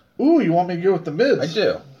 Charlie. Ooh, you want me to go with the mids? I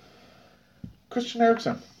do. Christian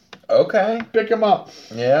Eriksen. Okay. Pick him up.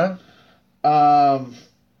 Yeah.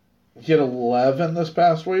 He had 11 this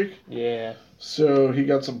past week, Yeah, so he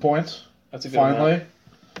got some points. that's a good Finally.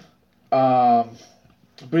 amount.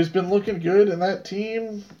 But he's been looking good, and that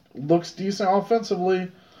team looks decent offensively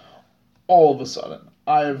all of a sudden.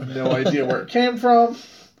 I have no idea where it came from.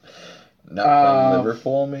 Not playing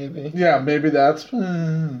Liverpool, maybe? Yeah, maybe that's... Wow.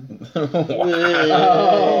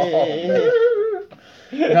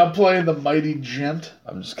 Now playing the mighty Gent.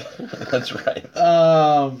 I'm just. That's right.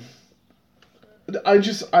 I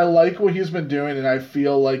like what he's been doing, and I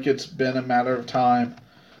feel like it's been a matter of time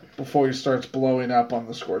before he starts blowing up on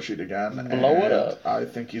the score sheet again. Blow it up. I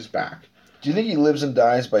think he's back. Do you think he lives and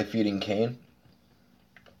dies by feeding Kane?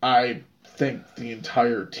 I think the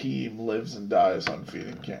entire team lives and dies on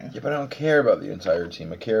feeding Kane. Yeah, but I don't care about the entire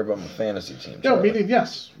team. I care about my fantasy team. No, Charlie. meaning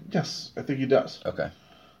yes, I think he does. Okay.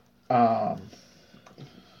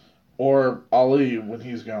 Or Ali when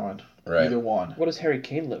he's going. Right. Either one. What does Harry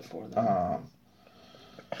Kane live for, though?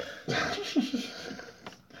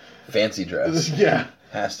 Fancy dress. Yeah.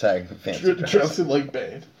 Hashtag fancy dress. Dressing like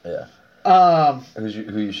Bane. Yeah.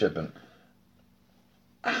 Who you shipping?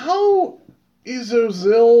 How is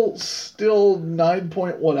Ozil still 9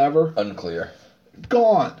 point whatever? Unclear.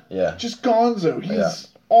 Gone. Yeah. Just gonzo. He's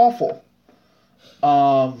awful.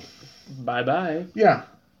 Bye-bye. Yeah.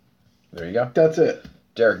 There you go. That's it.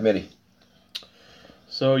 Derek Mitty.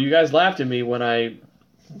 So you guys laughed at me when I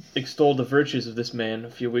extolled the virtues of this man a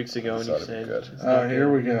few weeks ago, and you Thought it'd be said, good. "It's not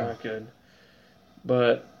Here we good, go. not good."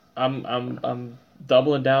 But I'm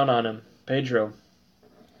doubling down on him, Pedro.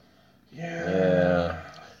 Yeah.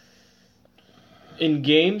 In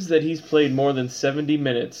games that he's played more than 70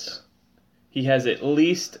 minutes, he has at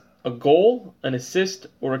least a goal, an assist,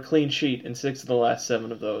 or a clean sheet in 6 of the last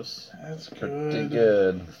 7 of those. That's Pretty good.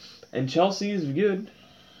 good. And Chelsea is good,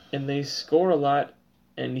 and they score a lot,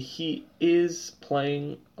 and he is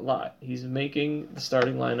playing a lot. He's making the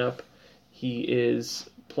starting lineup. He is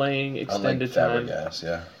playing extended Unlike time. Fabregas,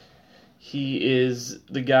 yeah. He is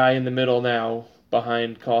the guy in the middle now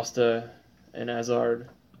behind Costa and Hazard,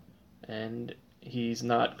 and he's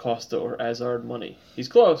not Costa or Hazard money. He's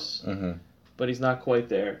close, Mm-hmm. but he's not quite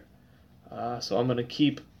there. So I'm going to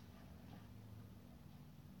keep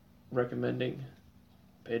recommending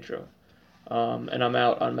Pedro. And I'm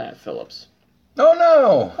out on Matt Phillips. Oh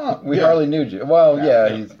no! Huh, We yeah. hardly knew you. Well,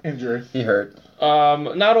 yeah, Injury. he hurt.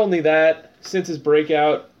 Not only that, since his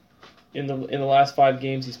breakout in the last 5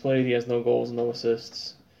 games he's played, he has no goals, no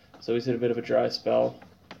assists. So he's hit a bit of a dry spell.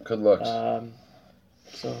 Good looks.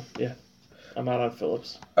 So yeah, I'm out on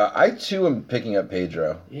Phillips. I too am picking up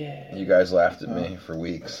Pedro. Yeah. You guys laughed at me for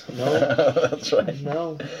weeks. No. That's right.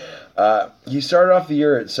 No. He started off the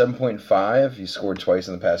year at 7.5. He scored twice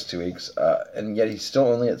in the past 2 weeks, and yet he's still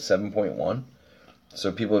only at 7.1. So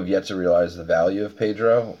people have yet to realize the value of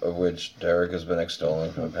Pedro, of which Derek has been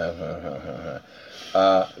extolling for the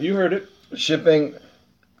past. You heard it. Shipping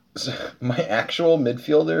my actual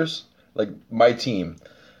midfielders, like my team,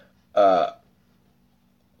 all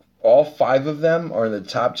 5 of them are in the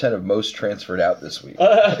top 10 of most transferred out this week,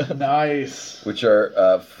 Nice. which are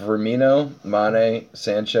Firmino, Mane,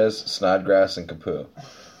 Sanchez, Snodgrass, and Capu.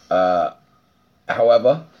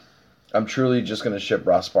 However, I'm truly just going to ship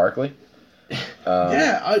Ross Barkley.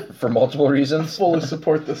 I For multiple reasons. fully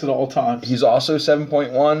support this at all times. He's also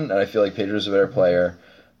 7.1, and I feel like Pedro's a better player.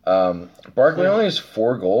 Barkley only has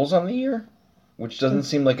 4 goals on the year, which doesn't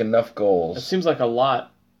seem like enough It goals. seems like a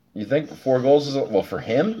lot. You think 4 goals is... Well, for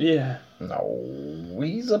him? Yeah. No,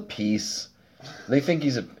 he's a piece. They think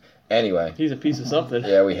he's a... Anyway, He's a piece of something.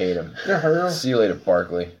 yeah, we hate him. See you later,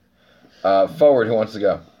 Barkley. Forward, who wants to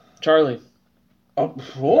go? Charlie. Oh,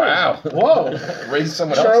 whoa. Wow. Whoa. Raise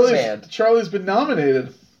someone else's hand. Charlie's been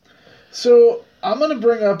nominated. So I'm going to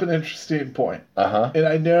bring up an interesting point. Uh-huh. And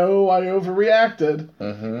I know I overreacted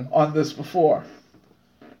Mm-hmm. on this before.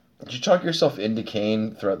 Did you talk yourself into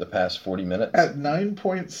Kane throughout the past 40 minutes? At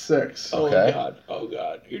 9.6. Okay. Oh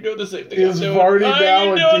God. You're doing the same thing Is I'm doing. Vardy now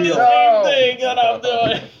You're a doing deal? the same No. thing that I'm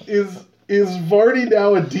doing. Is Vardy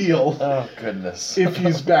now a deal Oh, goodness. if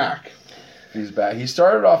he's back? He's back. He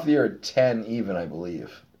started off the year at 10 even, I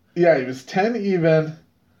believe. Yeah, he was 10 even,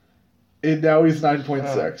 and now he's 9.6.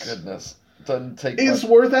 Oh, goodness. Doesn't take It's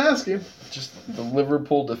much, worth asking. just the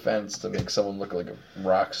Liverpool defense to make someone look like a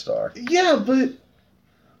rock star. Yeah, but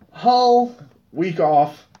Hull, week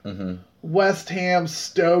off. Mm-hmm. West Ham,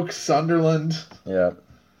 Stoke, Sunderland. Yeah.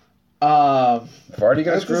 Vardy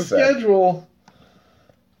got his That's the groove back. schedule.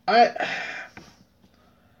 I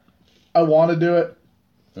want to do it.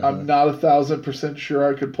 Mhm. I'm not 1,000% sure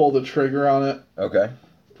I could pull the trigger on it. Okay.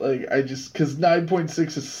 Like, because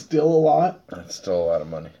 9.6 is still a lot. That's still a lot of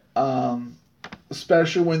money.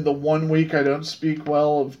 Especially when the 1 week I don't speak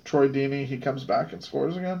well of Troy Deeney, he comes back and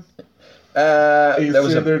scores again. He's That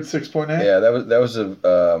was there a... at 6.8. Yeah, that was a... It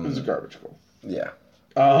was a garbage goal. Yeah.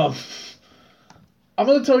 I'm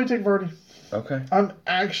going to tell you take Vardy. Okay. I'm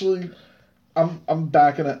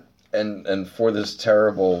backing it. And for this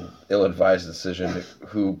terrible, ill-advised decision,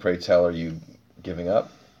 who, pray tell, are you giving up?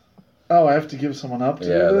 Oh, I have to give someone up to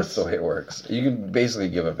do Yeah, this? that's the way it works. You can basically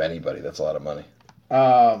give up anybody. That's a lot of money.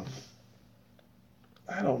 I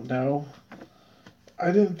don't know.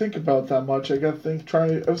 I didn't think about that much. I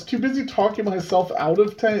was too busy talking myself out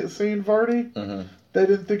of saying Vardy Mm-hmm. that I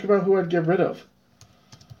didn't think about who I'd get rid of.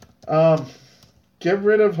 Get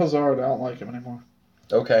rid of Hazard. I don't like him anymore.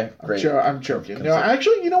 Okay, great. I'm joking. No,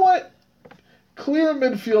 actually, you know what? Clear a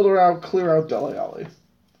midfielder out. Clear out Dele Alli.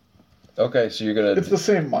 Okay, so you're gonna It's the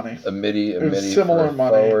same money. a midi similar for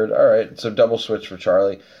money. forward. All right, so double switch for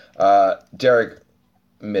Charlie. Derek,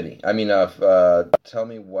 midi. I mean, tell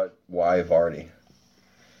me why Vardy?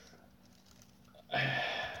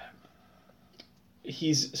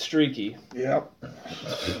 He's streaky, Yep.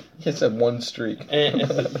 He has that one streak. and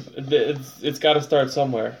it's got to start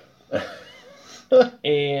somewhere.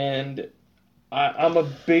 And I'm a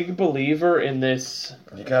big believer in this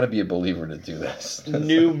You got to be a believer to do this.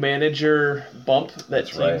 new manager bump that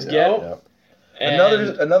That's right. teams get. Yep. And,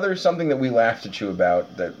 Another something that we laughed at you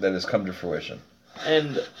about that has come to fruition.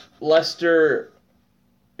 and Leicester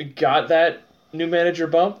got that new manager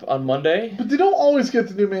bump on Monday. But they don't always get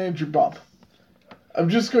the new manager bump. I'm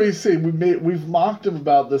just going to say we've mocked him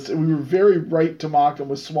about this, and we were very right to mock him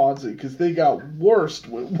with Swansea because they got worse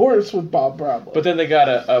with Bob Bradley. But then they got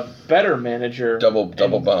a better manager. Double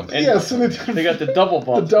bump. And yes, and they got the double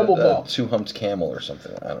bump. The double bump. Two-humped camel or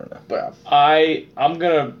something. I don't know. Yeah. I'm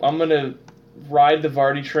gonna ride the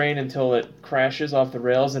Vardy train until it crashes off the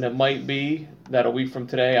rails, and it might be that a week from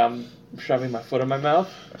today I'm shoving my foot in my mouth.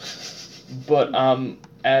 But I'm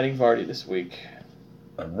adding Vardy this week.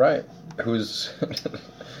 All right. Who's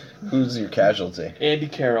your casualty? Andy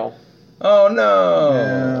Carroll. Oh no!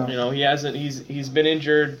 Yeah. You know, he hasn't. He's been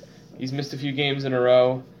injured. He's missed a few games in a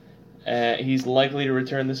row. He's likely to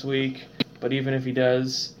return this week, but even if he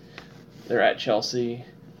does, they're at Chelsea,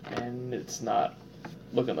 and it's not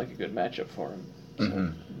looking like a good matchup for him.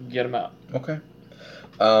 So get him out. Okay.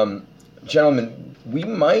 Gentlemen, we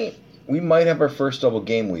might have our first double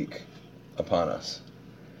game week upon us.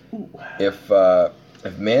 Ooh.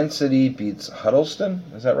 If Man City beats Huddleston,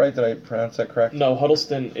 is that right? Did I pronounce that correct? No,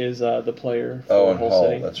 Huddleston is the player for Oh, and Hull Hull,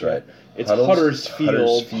 City. that's right. It's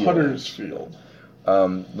Huddersfield. Huddersfield.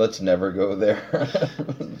 Huddersfield. Let's never go there.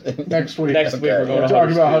 Next week. Next week we're going We're to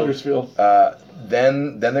talking about Huddersfield. Huddersfield.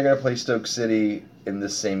 Then they're going to play Stoke City in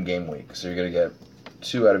this same game week. So you're going to get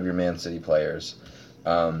 2 out of your Man City players.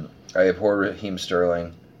 I abhor Raheem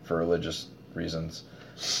Sterling for religious reasons.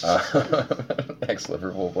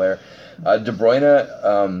 Ex-Liverpool player. De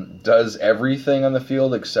Bruyne does everything on the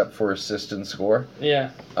field except for assist and score.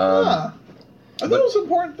 Yeah. Are those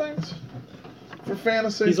important things for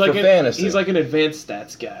fantasy? He's like fantasy. He's like an advanced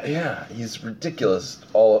stats guy. Yeah, he's ridiculous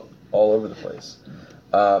all over the place.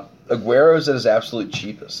 Aguero's at his absolute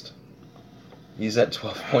cheapest. He's at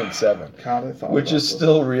 12.7, God, I thought which about is this.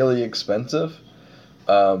 still really expensive.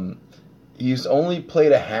 He's only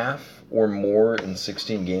played a half or more in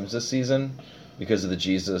 16 games this season because of the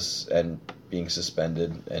Jesus and being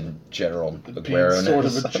suspended and general being Aguero. sort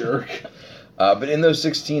of a jerk. But in those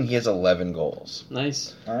 16, he has 11 goals.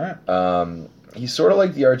 Nice. All right. He's sort of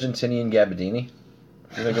like the Argentinian Gabadini,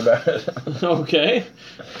 if you think about it. Okay.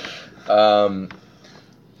 And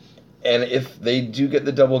if they do get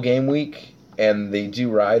the double game week and they do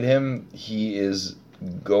ride him, he is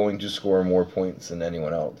going to score more points than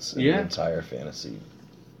anyone else in the entire fantasy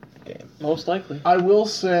game. Most likely. I will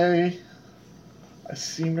say, I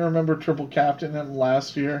seem to remember triple captain him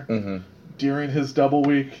last year during his double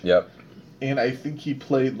week, Yep. and I think he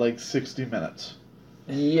played like 60 minutes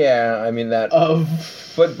Yeah, I mean that.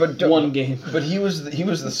 But don't- One game. But he was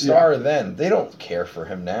the star then. They don't care for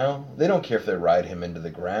him now. They don't care if they ride him into the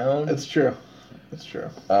ground. It's true. It's true.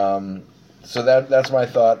 So that's my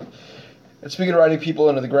thought. And speaking of riding people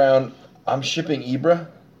into the ground, I'm shipping Ibra.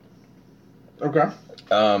 Okay.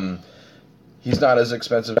 He's not as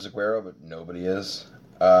expensive as Aguero, but nobody is.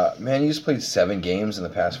 Man, he's played 7 games in the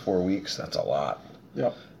past 4 weeks. That's a lot.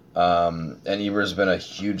 Yep. And Ibra's been a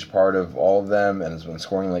huge part of all of them and has been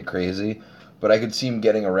scoring like crazy. But I could see him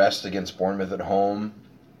getting a rest against Bournemouth at home.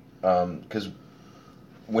 Because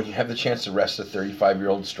when you have the chance to rest a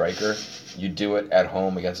 35-year-old striker, you do it at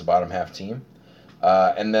home against a bottom half team.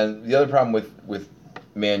 And then the other problem with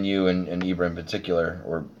Man U and Ibra in particular,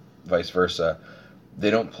 or vice versa, they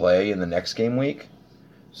don't play in the next game week.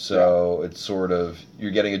 So it's sort of,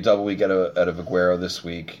 you're getting a double week out of Aguero this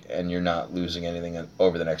week, and you're not losing anything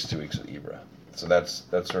over the next 2 weeks with Ibra. So that's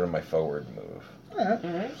sort of my forward move. All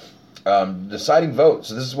right. Deciding vote.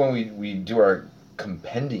 So this is when we do our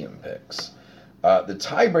compendium picks. The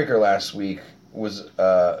tiebreaker last week was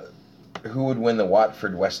who would win the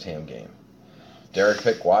Watford-West Ham game. Derek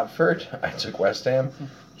picked Watford. I took West Ham.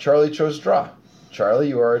 Charlie chose draw. Charlie,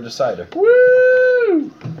 you are a decider.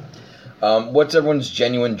 Woo! What's everyone's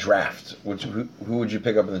genuine draft? Who would you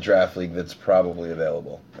pick up in the draft league that's probably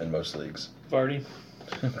available in most leagues? Vardy.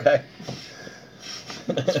 Okay.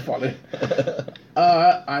 That's funny.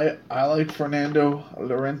 I like Fernando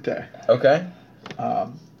Llorente. Okay.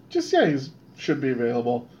 He should be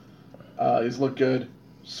available. He's looked good.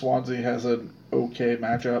 Swansea has an okay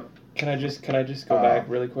matchup. Can I just go back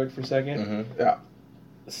really quick for a second? Mm-hmm. Yeah.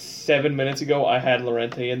 7 minutes ago, I had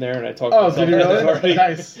Llorente in there, and I talked Oh, myself did you into really? Vardy.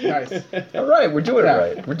 Nice. All right, we're doing Yeah.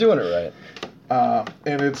 it right. We're doing it right.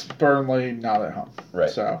 And it's Burnley not at home. Right.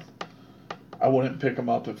 So I wouldn't pick him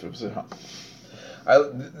up if it was at home.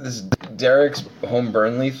 This Derek's home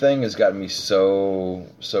Burnley thing has gotten me so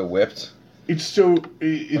whipped. It's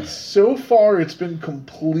so far it's been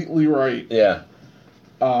completely right. Yeah.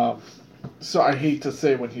 So I hate to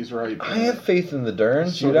say when he's right. I have faith in the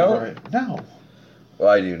Derns. Sort You of don't? right. No, Well,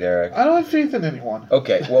 I do, Derek. I don't have faith in anyone.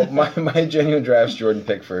 Okay, well, my genuine draft's Jordan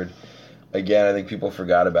Pickford. Again, I think people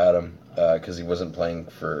forgot about him because he wasn't playing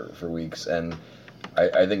for weeks. And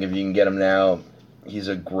I think if you can get him now, he's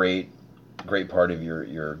a great part of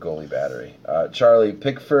your goalie battery. Charlie,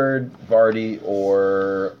 Pickford, Vardy,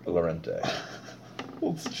 or Llorente?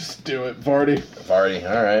 Let's just do it, Vardy. Vardy,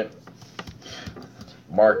 all right.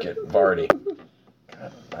 Mark it, Vardy.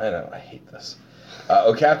 God, I hate this.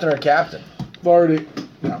 Captain or captain? Vardy.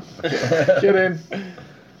 No. Get in.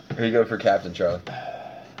 Here you go for captain, Charlie.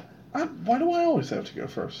 Why do I always have to go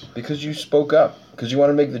first? Because you spoke up. Because you want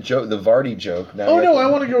to make the Vardy joke. Now I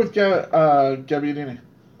want to go with Gabbiadini.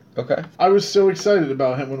 Okay. I was so excited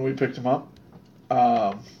about him when we picked him up.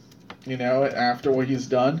 After what he's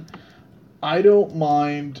done, I don't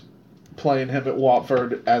mind playing him at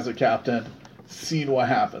Watford as a captain, seeing what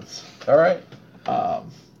happens. All right.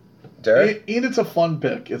 Derek? And it's a fun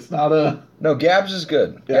pick. It's not a... No, Gabs is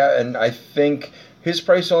good. Yeah. And I think his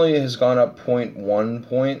price only has gone up 0.1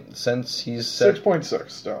 point since he's... 6.6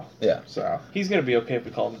 still. Yeah. So. He's going to be okay if we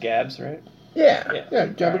call him Gabs, right? Yeah. Yeah,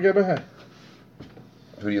 Gabba, hey.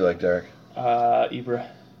 Who do you like, Derek? Ibra.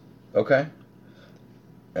 Okay.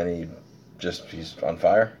 And he's on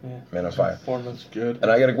fire? Yeah. Man on fire. Bournemouth's Good. And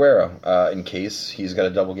I got Aguero in case he's got a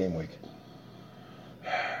double game week.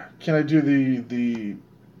 Can I do the...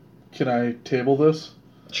 Can I table this?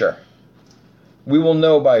 Sure. We will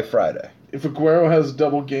know by Friday. If Aguero has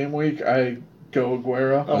double game week, I go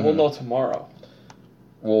Aguero. Oh, we'll know tomorrow.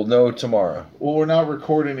 We'll know tomorrow. Well, we're not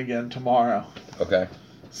recording again tomorrow. Okay.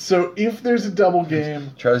 So if there's a double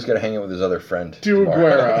game, Charlie's got to hang out with his other friend. do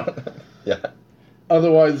tomorrow. Aguero. Yeah.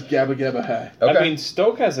 Otherwise, Gabba, hey. Okay. I mean,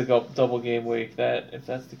 Stoke has a double game week. If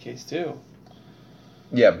that's the case too.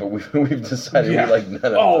 Yeah, but we've decided Yeah. we like none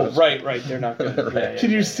of Oh, those. right. They're not good. Right.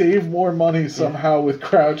 Can you save more money somehow with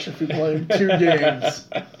Crouch if you play 2 games?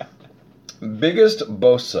 Biggest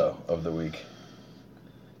boso of the week.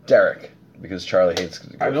 Derek, because Charlie hates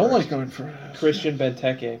to go I don't first. like going for... Christian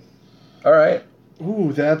Benteke. All right.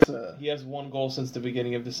 Ooh, that's a... He has 1 goal since the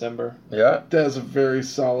beginning of December. Yeah. That's a very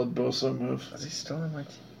solid Bosa move. Is he still on my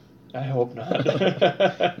team? I hope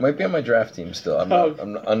not. Might be on my draft team still.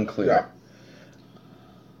 I'm unclear. Yeah.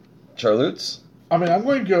 Charlutes? I mean, I'm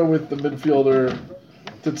going to go with the midfielder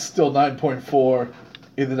that's still 9.4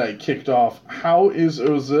 in the night kicked off. How is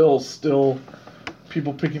Ozil still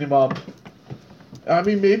people picking him up? I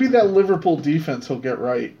mean, maybe that Liverpool defense he'll get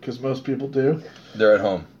right, because most people do. They're at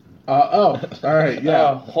home. All right,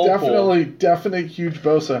 yeah. Hopeful. Definite huge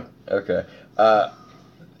Bosa. Okay.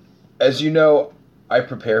 As you know, I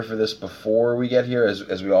prepare for this before we get here,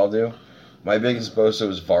 as we all do. My biggest boso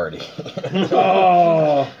is Vardy.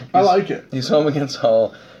 Oh, I like it. He's home against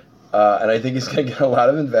Hull, and I think he's going to get a lot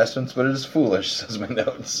of investments, but it is foolish, says my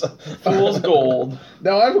notes. Fool's gold.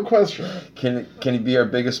 Now, I have a question. Can he be our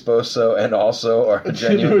biggest boso and also our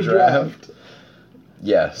genuine draft?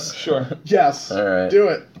 Yes. Sure. Yes. All right. Do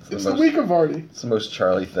it. the It's the most- week of Vardy. It's the most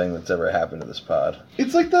Charlie thing that's ever happened to this pod.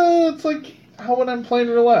 It's like how when I'm playing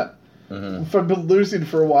roulette. Mm-hmm. If I've been losing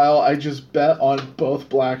for a while, I just bet on both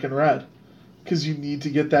black and red. Because you need to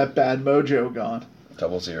get that bad mojo gone.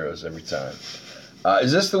 Double zeros every time.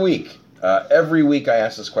 Is this the week? Every week I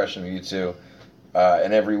ask this question of you two,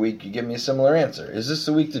 and every week you give me a similar answer. Is this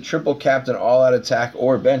the week to triple captain all-out attack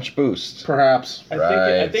or bench boost? Perhaps.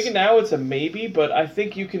 I think now it's a maybe, but I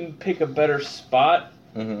think you can pick a better spot,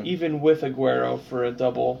 Mm-hmm. even with Aguero, for a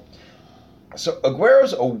double. So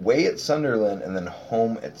Aguero's away at Sunderland and then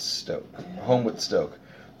home at Stoke. Home with Stoke.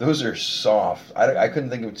 Those are soft. I couldn't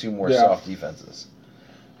think of 2 more soft defenses.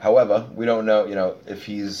 However, we don't know, if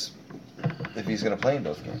he's going to play in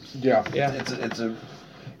both games. Yeah. Yeah.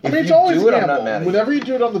 I if mean, it's you always do a it, I'm not gamble. mad at you. Whenever you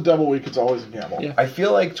do it on the double week, it's always a gamble. Yeah. I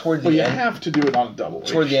feel like toward But the you end, have to do it on a double week.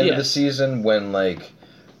 toward the end of the Yes. season, when like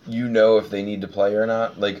you know if they need to play or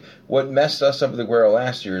not. Like what messed us up with Aguero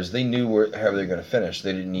last year is they knew how they're going to finish.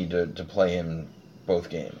 They didn't need to play him both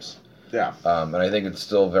games. Yeah. And I think it's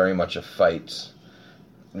still very much a fight.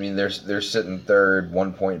 I mean, they're sitting third,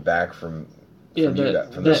 1 point back from Yeah, you the,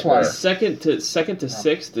 got- from the this player. second to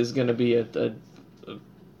sixth is going to be a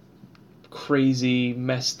crazy,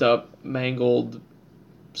 messed up, mangled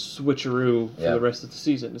switcheroo for Yeah. the rest of the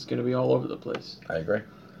season. It's going to be all over the place. I agree.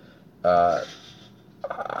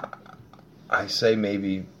 I say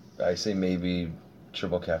maybe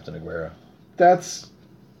triple captain Aguero.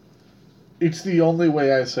 It's the only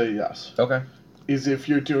way I say yes. Okay. Is if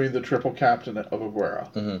you're doing the triple captain of Aguero.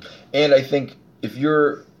 hmm And I think if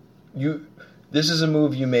this is a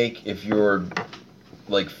move you make if you're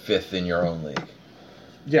like fifth in your own league.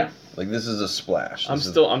 Yeah. Like this is a splash. I'm This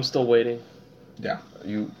is- still waiting.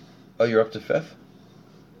 You're up to fifth?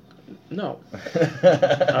 No,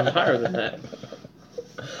 I'm higher than that.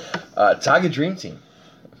 Tiger Dream Team.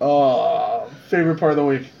 Favorite part of the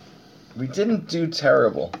week. We didn't do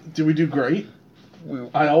terrible. Did we do great?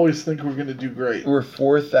 I always think we're going to do great. We're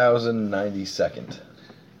 4,092nd.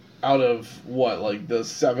 Out of what, like the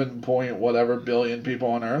 7 point whatever billion people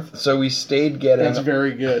on Earth? So we stayed getting. That's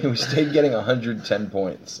very We good. stayed getting 110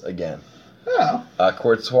 points again. Oh,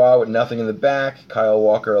 Courtois with nothing in the back. Kyle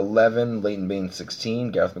Walker 11. Leighton Baines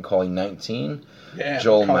 16. Gareth McCauley 19. yeah.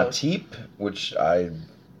 Joel Colin. Matip, which I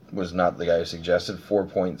was not the guy who suggested,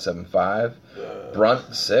 4.75.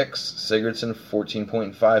 Brunt 6. Sigurdsson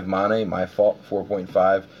 14.5. Mane, my fault,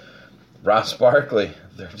 4.5. Ross Barkley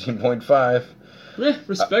 13.5.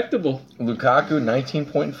 Respectable. Lukaku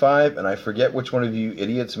 19.5, and I forget which one of you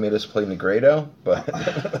idiots made us play Negredo, but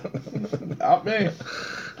Not me.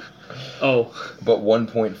 Oh, but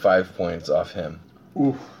 1.5 points off him.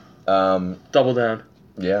 Oof. double down.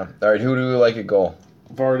 Yeah. All right. Who do we like at goal?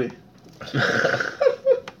 Vardy.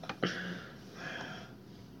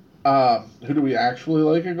 Who do we actually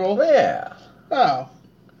like a goal? Yeah. Oh.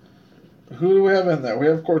 Who do we have in there? We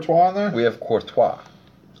have Courtois in there? We have Courtois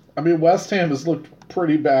I mean, West Ham has looked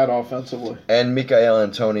pretty bad offensively. and Mikael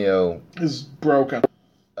Antonio, Is broken.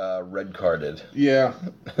 red carded. Yeah.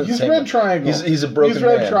 He's Same- red triangle. He's a broken He's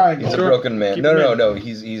red man. triangle. He's a Sure. broken man. Keep No, him no, in. no.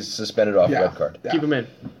 He's suspended off Yeah. red card. Yeah. Keep him in.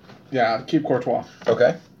 Yeah, keep Courtois.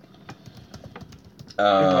 Okay.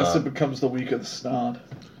 Unless it becomes the week of the snod.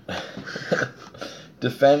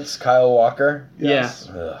 Defense: Kyle Walker. Yes.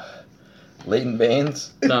 Ugh. Leighton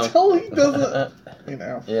Baines. No. Until he doesn't, you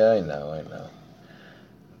know. Yeah, I know.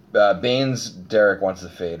 Baines, Derek wants to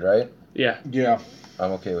fade, right? Yeah, Yeah.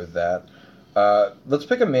 I'm okay with that. Let's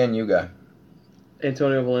pick a Man U guy.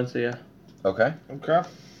 Antonio Valencia. Okay. Okay.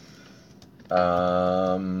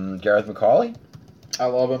 Gareth McCauley. I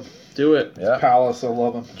love him. Do it. Yeah. Palace, I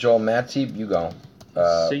love him. Joel Matip, you go.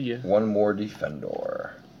 See ya. One more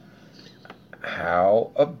defender.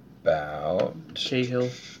 How about Cahill.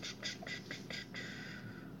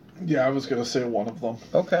 Yeah, I was going to say one of them.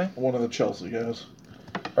 Okay. One of the Chelsea guys.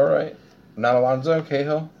 All right. Not Alonso,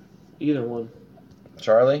 Cahill, Either one.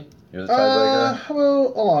 Charlie. You're the tiebreaker. How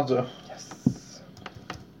about Alonso? Yes.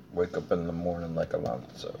 Wake up in the morning like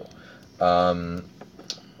Alonso.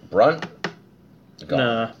 Brunt. Gone.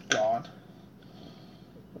 Nah. Gone.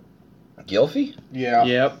 Gilfy? Yeah.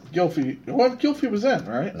 Yep. Gilfy. Well, Gilfy was in,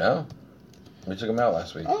 right? No. We took him out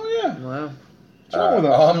last week. Oh, yeah. Wow. What's wrong with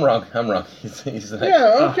Oh, us? I'm wrong. He's the next.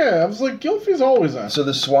 Yeah, okay. I was like, Gilfy's always in. So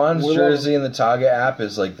the Swans We love jersey in the Taga app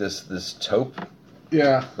is like this taupe.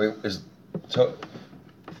 Yeah. Wait, is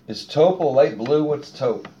taupe a light blue? What's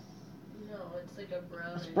taupe? No, it's like a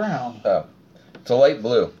brown. It's brown. Oh, it's a light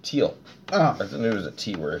blue, teal. Oh. I thought it was a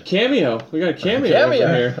T word. Cameo. We got a cameo, Cameo.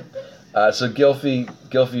 over here. So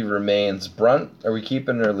Gilfy remains. Brunt, are we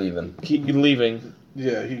keeping or leaving? Keep leaving.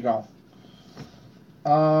 Yeah, he gone.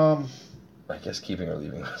 I guess keeping or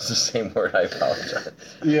leaving was the same word. I apologize.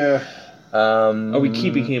 Yeah. Are we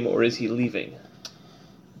keeping him or is he leaving?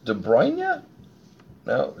 De Bruyne?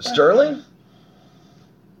 No. Sterling?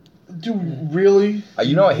 Do really?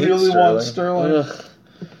 You know I hate really want Sterling. Sterling? Ugh.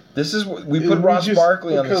 This is we put Ross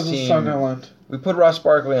Barkley on this because team. of Sunderland. We put Ross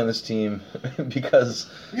Barkley on this team because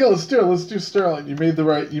Yeah, let's do it. Let's do Sterling. You made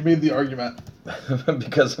the argument.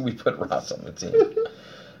 because we put Ross on the team.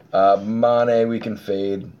 Mane, we can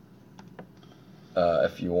fade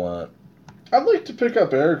if you want. I'd like to pick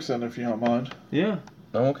up Ericsson if you don't mind. Yeah.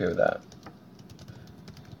 I'm okay with that.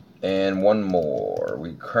 And one more.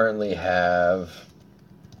 We currently have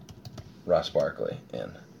Ross Barkley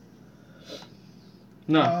in.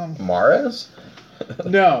 No. Mahrez?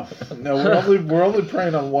 No, we're only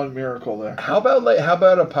praying on one miracle there. How about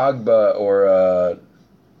a Pogba or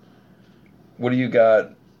what do you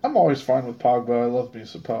got? I'm always fine with Pogba. I love me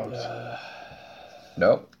some Pogs.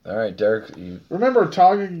 Nope. All right, Derek. You... Remember,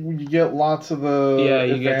 talking, you get lots of the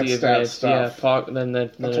you get the advanced stuff. Yeah,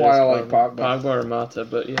 That's why I like Pogba. Pogba or Mata,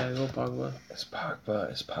 but yeah, go Pogba. Is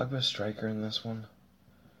Pogba a striker in this one?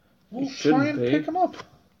 We'll He shouldn't try and be. pick him up.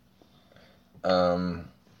 All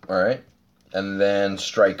right, and then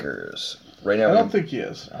strikers. Right now, I don't think he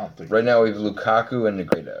is. Right now we have Lukaku and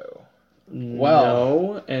Negredo. Well,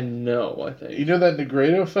 no and no, I think. You know that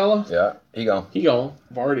Negredo fella? Yeah, he gone. He gone.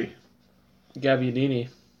 Vardy. Gabbiadini.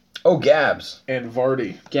 Oh, Gabs. And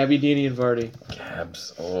Vardy. Gabbiadini and Vardy.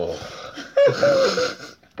 Gabs. Oh.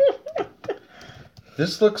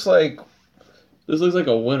 This looks like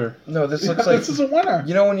a winner. No, this looks like... This is a winner.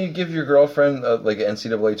 You know when you give your girlfriend like an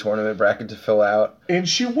NCAA tournament bracket to fill out? And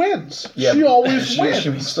she wins. Yeah, she always wins. She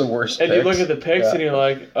makes the worst And picks. you look at the picks and you're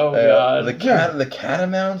like, oh, God. The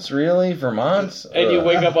Catamounts, really? Vermont? And you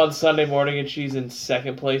wake up on Sunday morning and she's in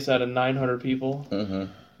second place out of 900 people. Mm-hmm.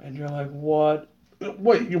 And you're like, what?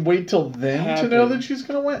 Wait, you wait till then happened? to know that she's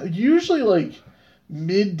going to win? Usually, like,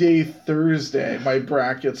 midday Thursday, my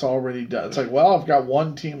bracket's already done. It's like, well, I've got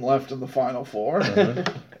one team left in the Final Four, and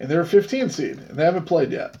they're a 15 seed, and they haven't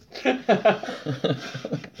played yet.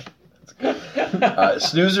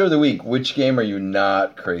 Snoozer of the week. Which game are you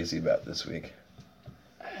not crazy about this week?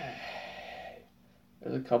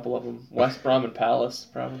 There's a couple of them. West Brom and Palace,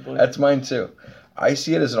 probably. That's mine, too. I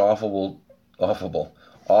see it as an awful,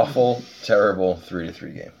 terrible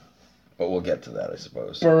 3-3 game. But we'll get to that, I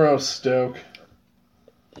suppose. Burrow Stoke.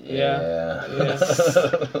 Yeah.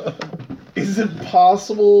 Is it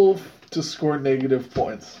possible to score negative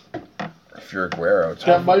points? If you're Aguero,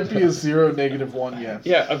 That might be a 0-1 game.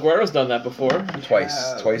 Yeah, Aguero's done that before.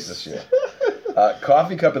 twice this year.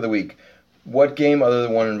 Coffee cup of the week. What game other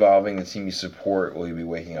than one involving the team you support will you be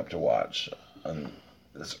waking up to watch on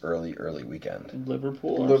this early weekend?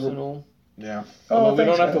 Liverpool, Arsenal. Yeah. Although we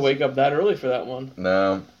don't have to guys. wake up that early for that one.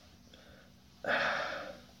 No.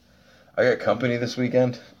 I got company this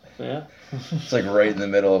weekend. Yeah. It's like right in the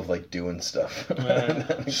middle of like doing stuff.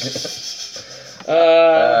 That's the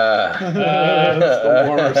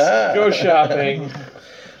worst. Go shopping.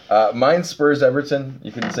 Mine's Spurs Everton.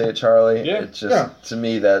 You can say it, Charlie. Yeah. It's just to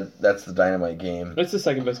me that's the dynamite game. It's the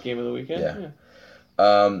second best game of the weekend.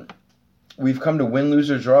 Yeah. We've come to win, lose,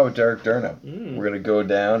 or draw with Derek Durno. Mm. We're gonna go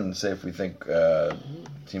down and say if we think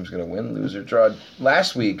team's gonna win, lose, or draw.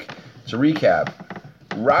 Last week, to recap,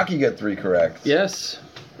 Rocky got 3 correct. Yes.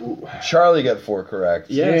 Charlie got 4 correct.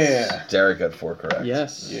 Yes. Yeah. Derek got 4 correct.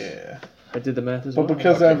 Yes. Yeah. I did the math as But well.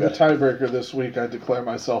 because I have the good. tiebreaker this week, I declare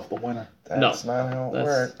myself the winner. That's not how it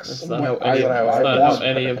works. That's not Well, how any, I that's not won. how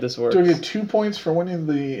any of this works. Do I get 2 points for winning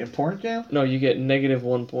the important game? No, you get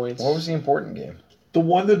 -1 points. What was the important game? The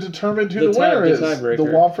one that determined who The the winner is. tiebreaker. The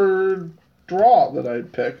Watford draw that I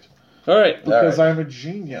picked. All right. Because All right. I'm a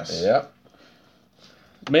genius. Yep.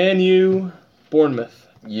 Man U, Bournemouth.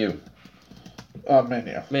 You.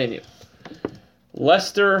 Menu. Man U.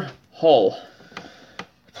 Leicester, Hull.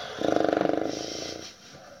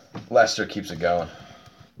 Leicester keeps it going.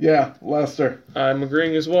 Yeah, Leicester. I'm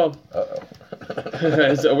agreeing as well.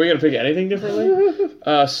 Uh-oh. Are we going to pick anything differently?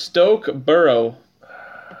 Stoke, Borough.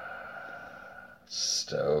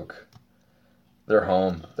 Stoke. They're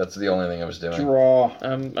home. That's the only thing I was doing. Draw.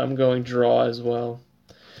 I'm going draw as well.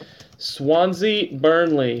 Swansea,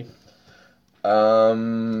 Burnley.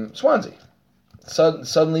 Swansea.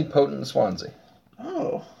 Suddenly potent Swansea.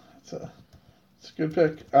 Oh, that's a good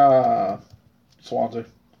pick. Swansea.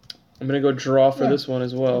 I'm going to go draw for Yeah. this one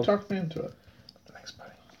as well. Talk me into it. Thanks,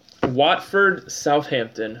 buddy. Watford,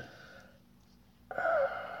 Southampton.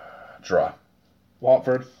 Draw.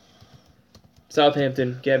 Watford.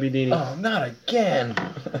 Southampton, Gabbiadini. Oh, not again.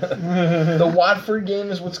 The Watford game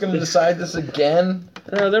is what's going to decide this again?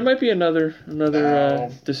 There might be another No.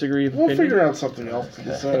 disagree of We'll opinion. figure out something else to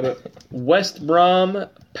decide it. West Brom,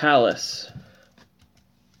 Palace.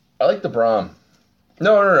 I like the Brom.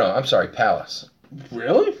 No. I'm sorry, Palace.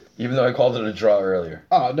 Really? Even though I called it a draw earlier.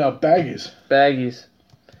 Oh, no, Baggies. Baggies.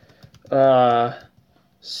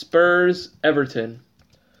 Spurs, Everton.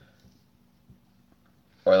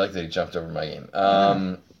 Oh, I like that he jumped over my game.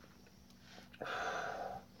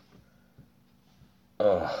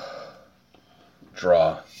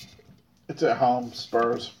 Draw. It's at home,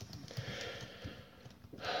 Spurs.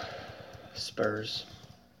 Spurs.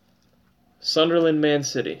 Sunderland, Man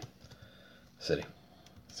City. City.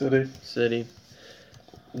 City.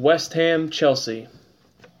 West Ham, Chelsea.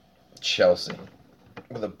 Chelsea.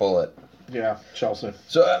 With a bullet. Yeah, Chelsea.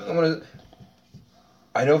 So I'm going to...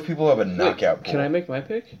 I know if people have a knockout pool. Can I make my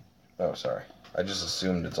pick? Oh, sorry. I just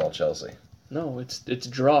assumed it's all Chelsea. No, it's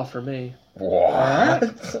draw for me.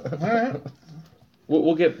 What? All right.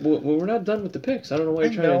 We're not done with the picks. I don't know why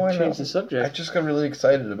you're trying to change the I subject. just got really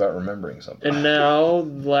excited about remembering something. And now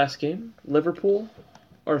the last game: Liverpool,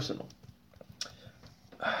 Arsenal.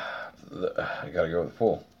 I gotta go with the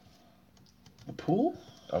pool. The pool?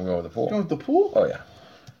 I'm going with the pool. Going with the pool? Oh, yeah.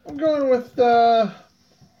 I'm going with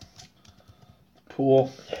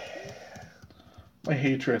pool. My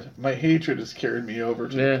hatred has carried me over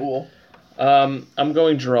to the pool. I'm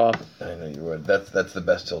going draw. I know you would. That's the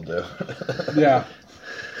best he'll do. Yeah.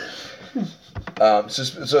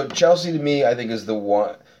 So Chelsea to me, I think, is the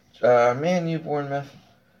one. Man, you Bournemouth.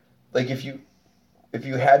 Like if you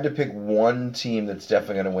had to pick one team that's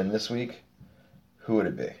definitely going to win this week, who would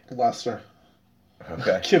it be? Leicester.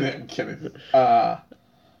 Okay. Kidding.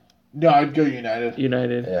 No, I'd go United.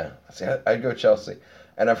 United. Yeah. See, I'd go Chelsea,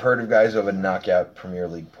 and I've heard of guys who have a knockout Premier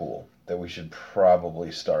League pool that we should probably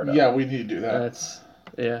start up. Yeah, we need to do that. That's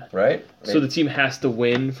yeah. Right. So the team has to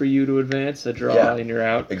win for you to advance. A draw Yeah. and you're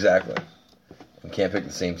out. Exactly. You can't pick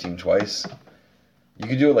the same team twice. You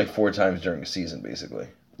could do it like 4 times during a season, basically.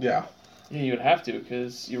 Yeah. Yeah, you would have to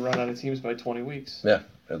because you run out of teams by 20 weeks. Yeah,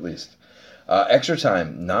 at least. Extra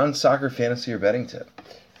time, non-soccer fantasy or betting tip.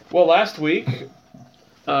 Well, last week,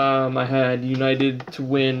 I had United to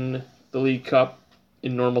win the League Cup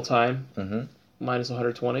in normal time, Mm-hmm. minus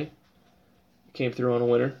 120. Came through on a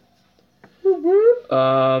winner.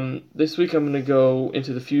 This week I'm going to go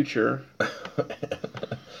into the future.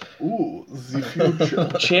 Ooh, the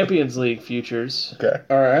future. Champions League futures. Okay.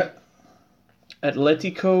 All right.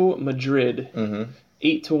 Atletico Madrid, Mm-hmm.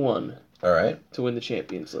 8-1 All right. to win the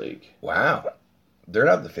Champions League. Wow. They're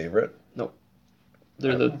not the favorite.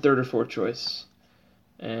 They're the third or fourth choice.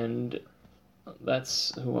 And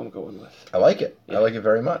that's who I'm going with. I like it. Yeah. I like it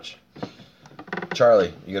very much.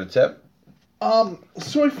 Charlie, you got a tip?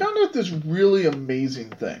 So I found out this really amazing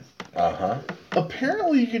thing. Uh-huh.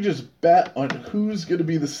 Apparently, you can just bet on who's going to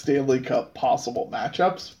be the Stanley Cup possible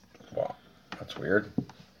matchups. Wow. That's weird.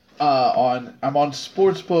 I'm on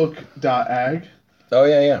sportsbook.ag. Oh,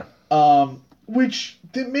 yeah. Which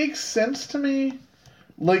that makes sense to me.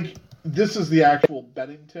 Like, this is the actual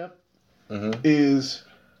betting tip. Mm-hmm. Is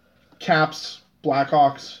Caps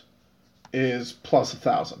Blackhawks is plus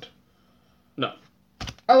 1,000. No.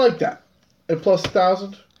 I like that. At plus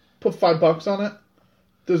 1,000, put $5 on it.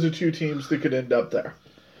 Those are two teams that could end up there.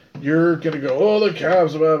 You're gonna go, oh, the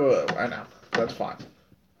Cavs, blah, blah, blah. I know. That's fine.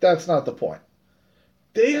 That's not the point.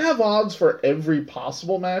 They have odds for every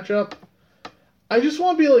possible matchup. I just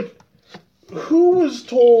want to be like, who was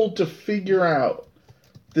told to figure out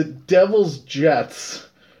that Devils Jets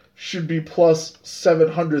should be plus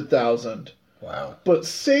 700,000, Wow. but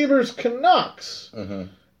Sabres Canucks Mm-hmm.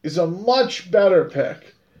 is a much better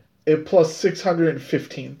pick at plus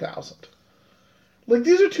 615,000. Like,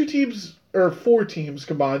 these are two teams, or 4 teams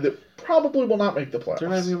combined, that probably will not make the They're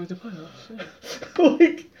not playoffs. even with the playoffs. Yeah.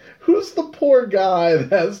 Like, who's the poor guy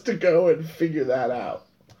that has to go and figure that out?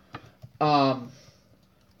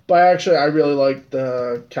 But actually, I really like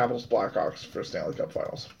the Capitals Blackhawks for Stanley Cup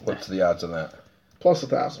Finals. What's the odds on that? Plus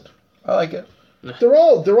 1,000. I like it. They're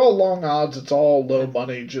all long odds. It's all low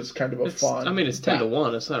money, just kind of a fun. I mean, it's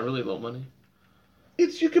 10-1. It's not really low money.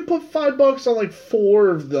 You could put $5 on like 4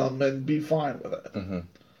 of them and be fine with it. Mm-hmm.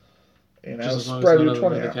 You know, Just as long as spread none your of them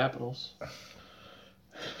 20 are the out. Capitals.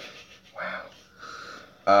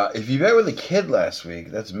 Wow. If you bet with a kid last week,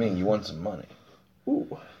 that's me. You won some money.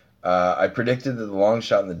 Ooh. I predicted that the long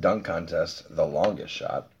shot in the dunk contest, the longest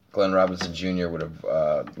shot, Glenn Robinson Jr.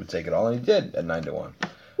 would take it all, and he did at 9-1.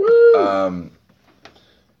 Woo!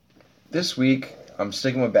 This week, I'm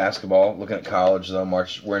sticking with basketball. Looking at college though.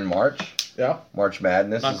 We're in March. Yeah. March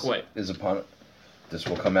Madness Not quite. is upon. This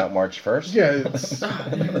will come out March 1st. Yeah, it's...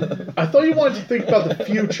 I thought you wanted to think about the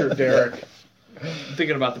future, Derek. I'm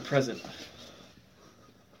thinking about the present.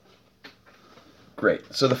 Great.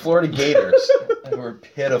 So the Florida Gators were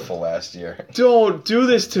pitiful last year. Don't do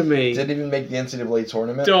this to me. Didn't even make the NCAA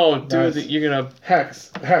tournament. Don't do Nice. that. You're gonna.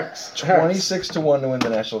 Hex. 26-1 to win the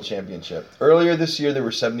national championship. Earlier this year, they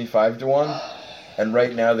were 75-1, and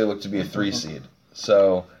right now they look to be a 3 seed.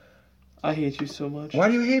 So I hate you so much. why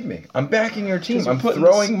do you hate me? I'm backing your team. 'Cause you're I'm putting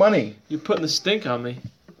throwing money. You're putting the stink on me.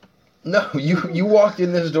 No, you walked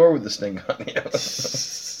in this door with the sting on you.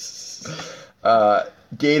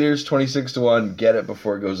 Gators 26-1. Get it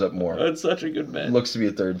before it goes up more. That's such a good bet. Looks to be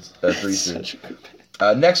a 3 seed. Such a good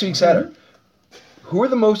bet. Next week's header. Who are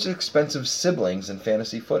the most expensive siblings in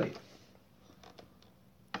fantasy footy?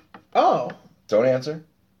 Oh. Don't answer.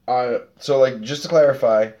 I So, like, just to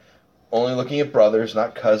clarify, only looking at brothers,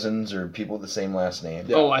 not cousins or people with the same last name.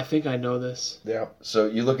 Yeah. Oh, I think I know this. Yeah. So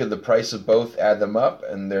you look at the price of both, add them up,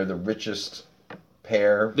 and they're the richest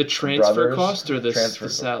pair. The transfer brothers. cost or the Transfer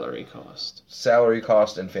salary cost? salary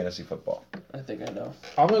cost in fantasy football. I think I know.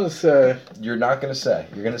 I'm going to say You're not going to say.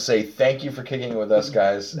 You're going to say, thank you for kicking it with us,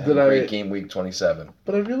 guys. Have Did a I- great game week 27.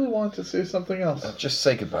 but I really want to say something else. Just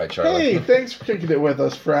say goodbye, Charlie. Hey, thanks for kicking it with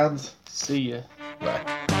us, friends. See ya.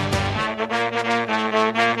 Bye.